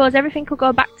 because I suppose everything will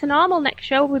go back to normal next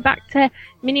show. We'll be back to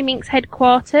Miniminx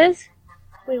headquarters.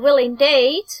 We will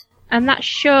indeed. And that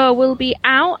show will be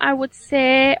out, I would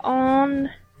say, on...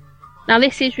 Now,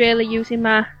 this is really using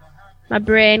my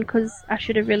brain, because I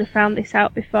should have really found this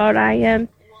out before I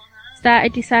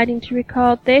started deciding to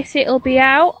record this. It'll be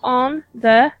out on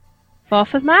the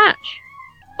 4th of March.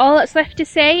 All that's left to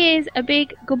say is a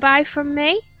big goodbye from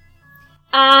me.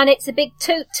 And it's a big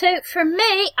toot toot from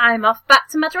me. I'm off back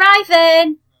to my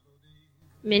driving.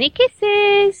 Mini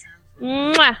kisses.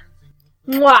 Mwah.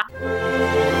 Mwah.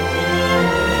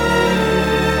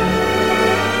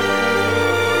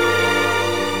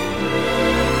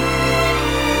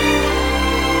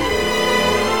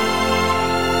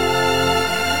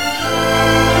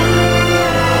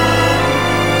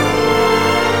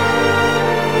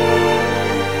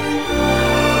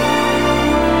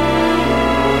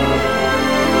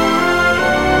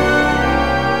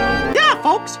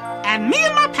 And me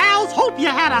and my pals hope you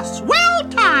had a swell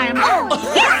time. Yeah.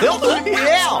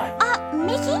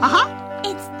 Mickey? Uh-huh.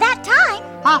 It's that time.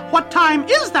 What time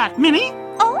is that, Minnie?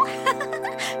 Oh,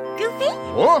 Goofy?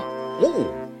 Huh?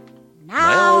 Oh.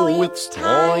 Now it's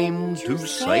time to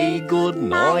say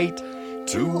goodnight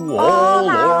to all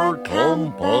our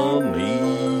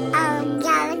company.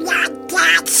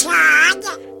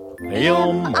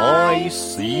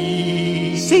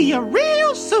 M-I-C. See you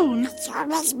real soon. It's your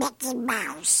Miss Mickey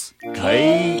Mouse.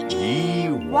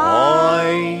 K-E-Y.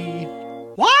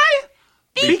 Why?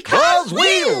 Because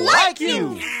we love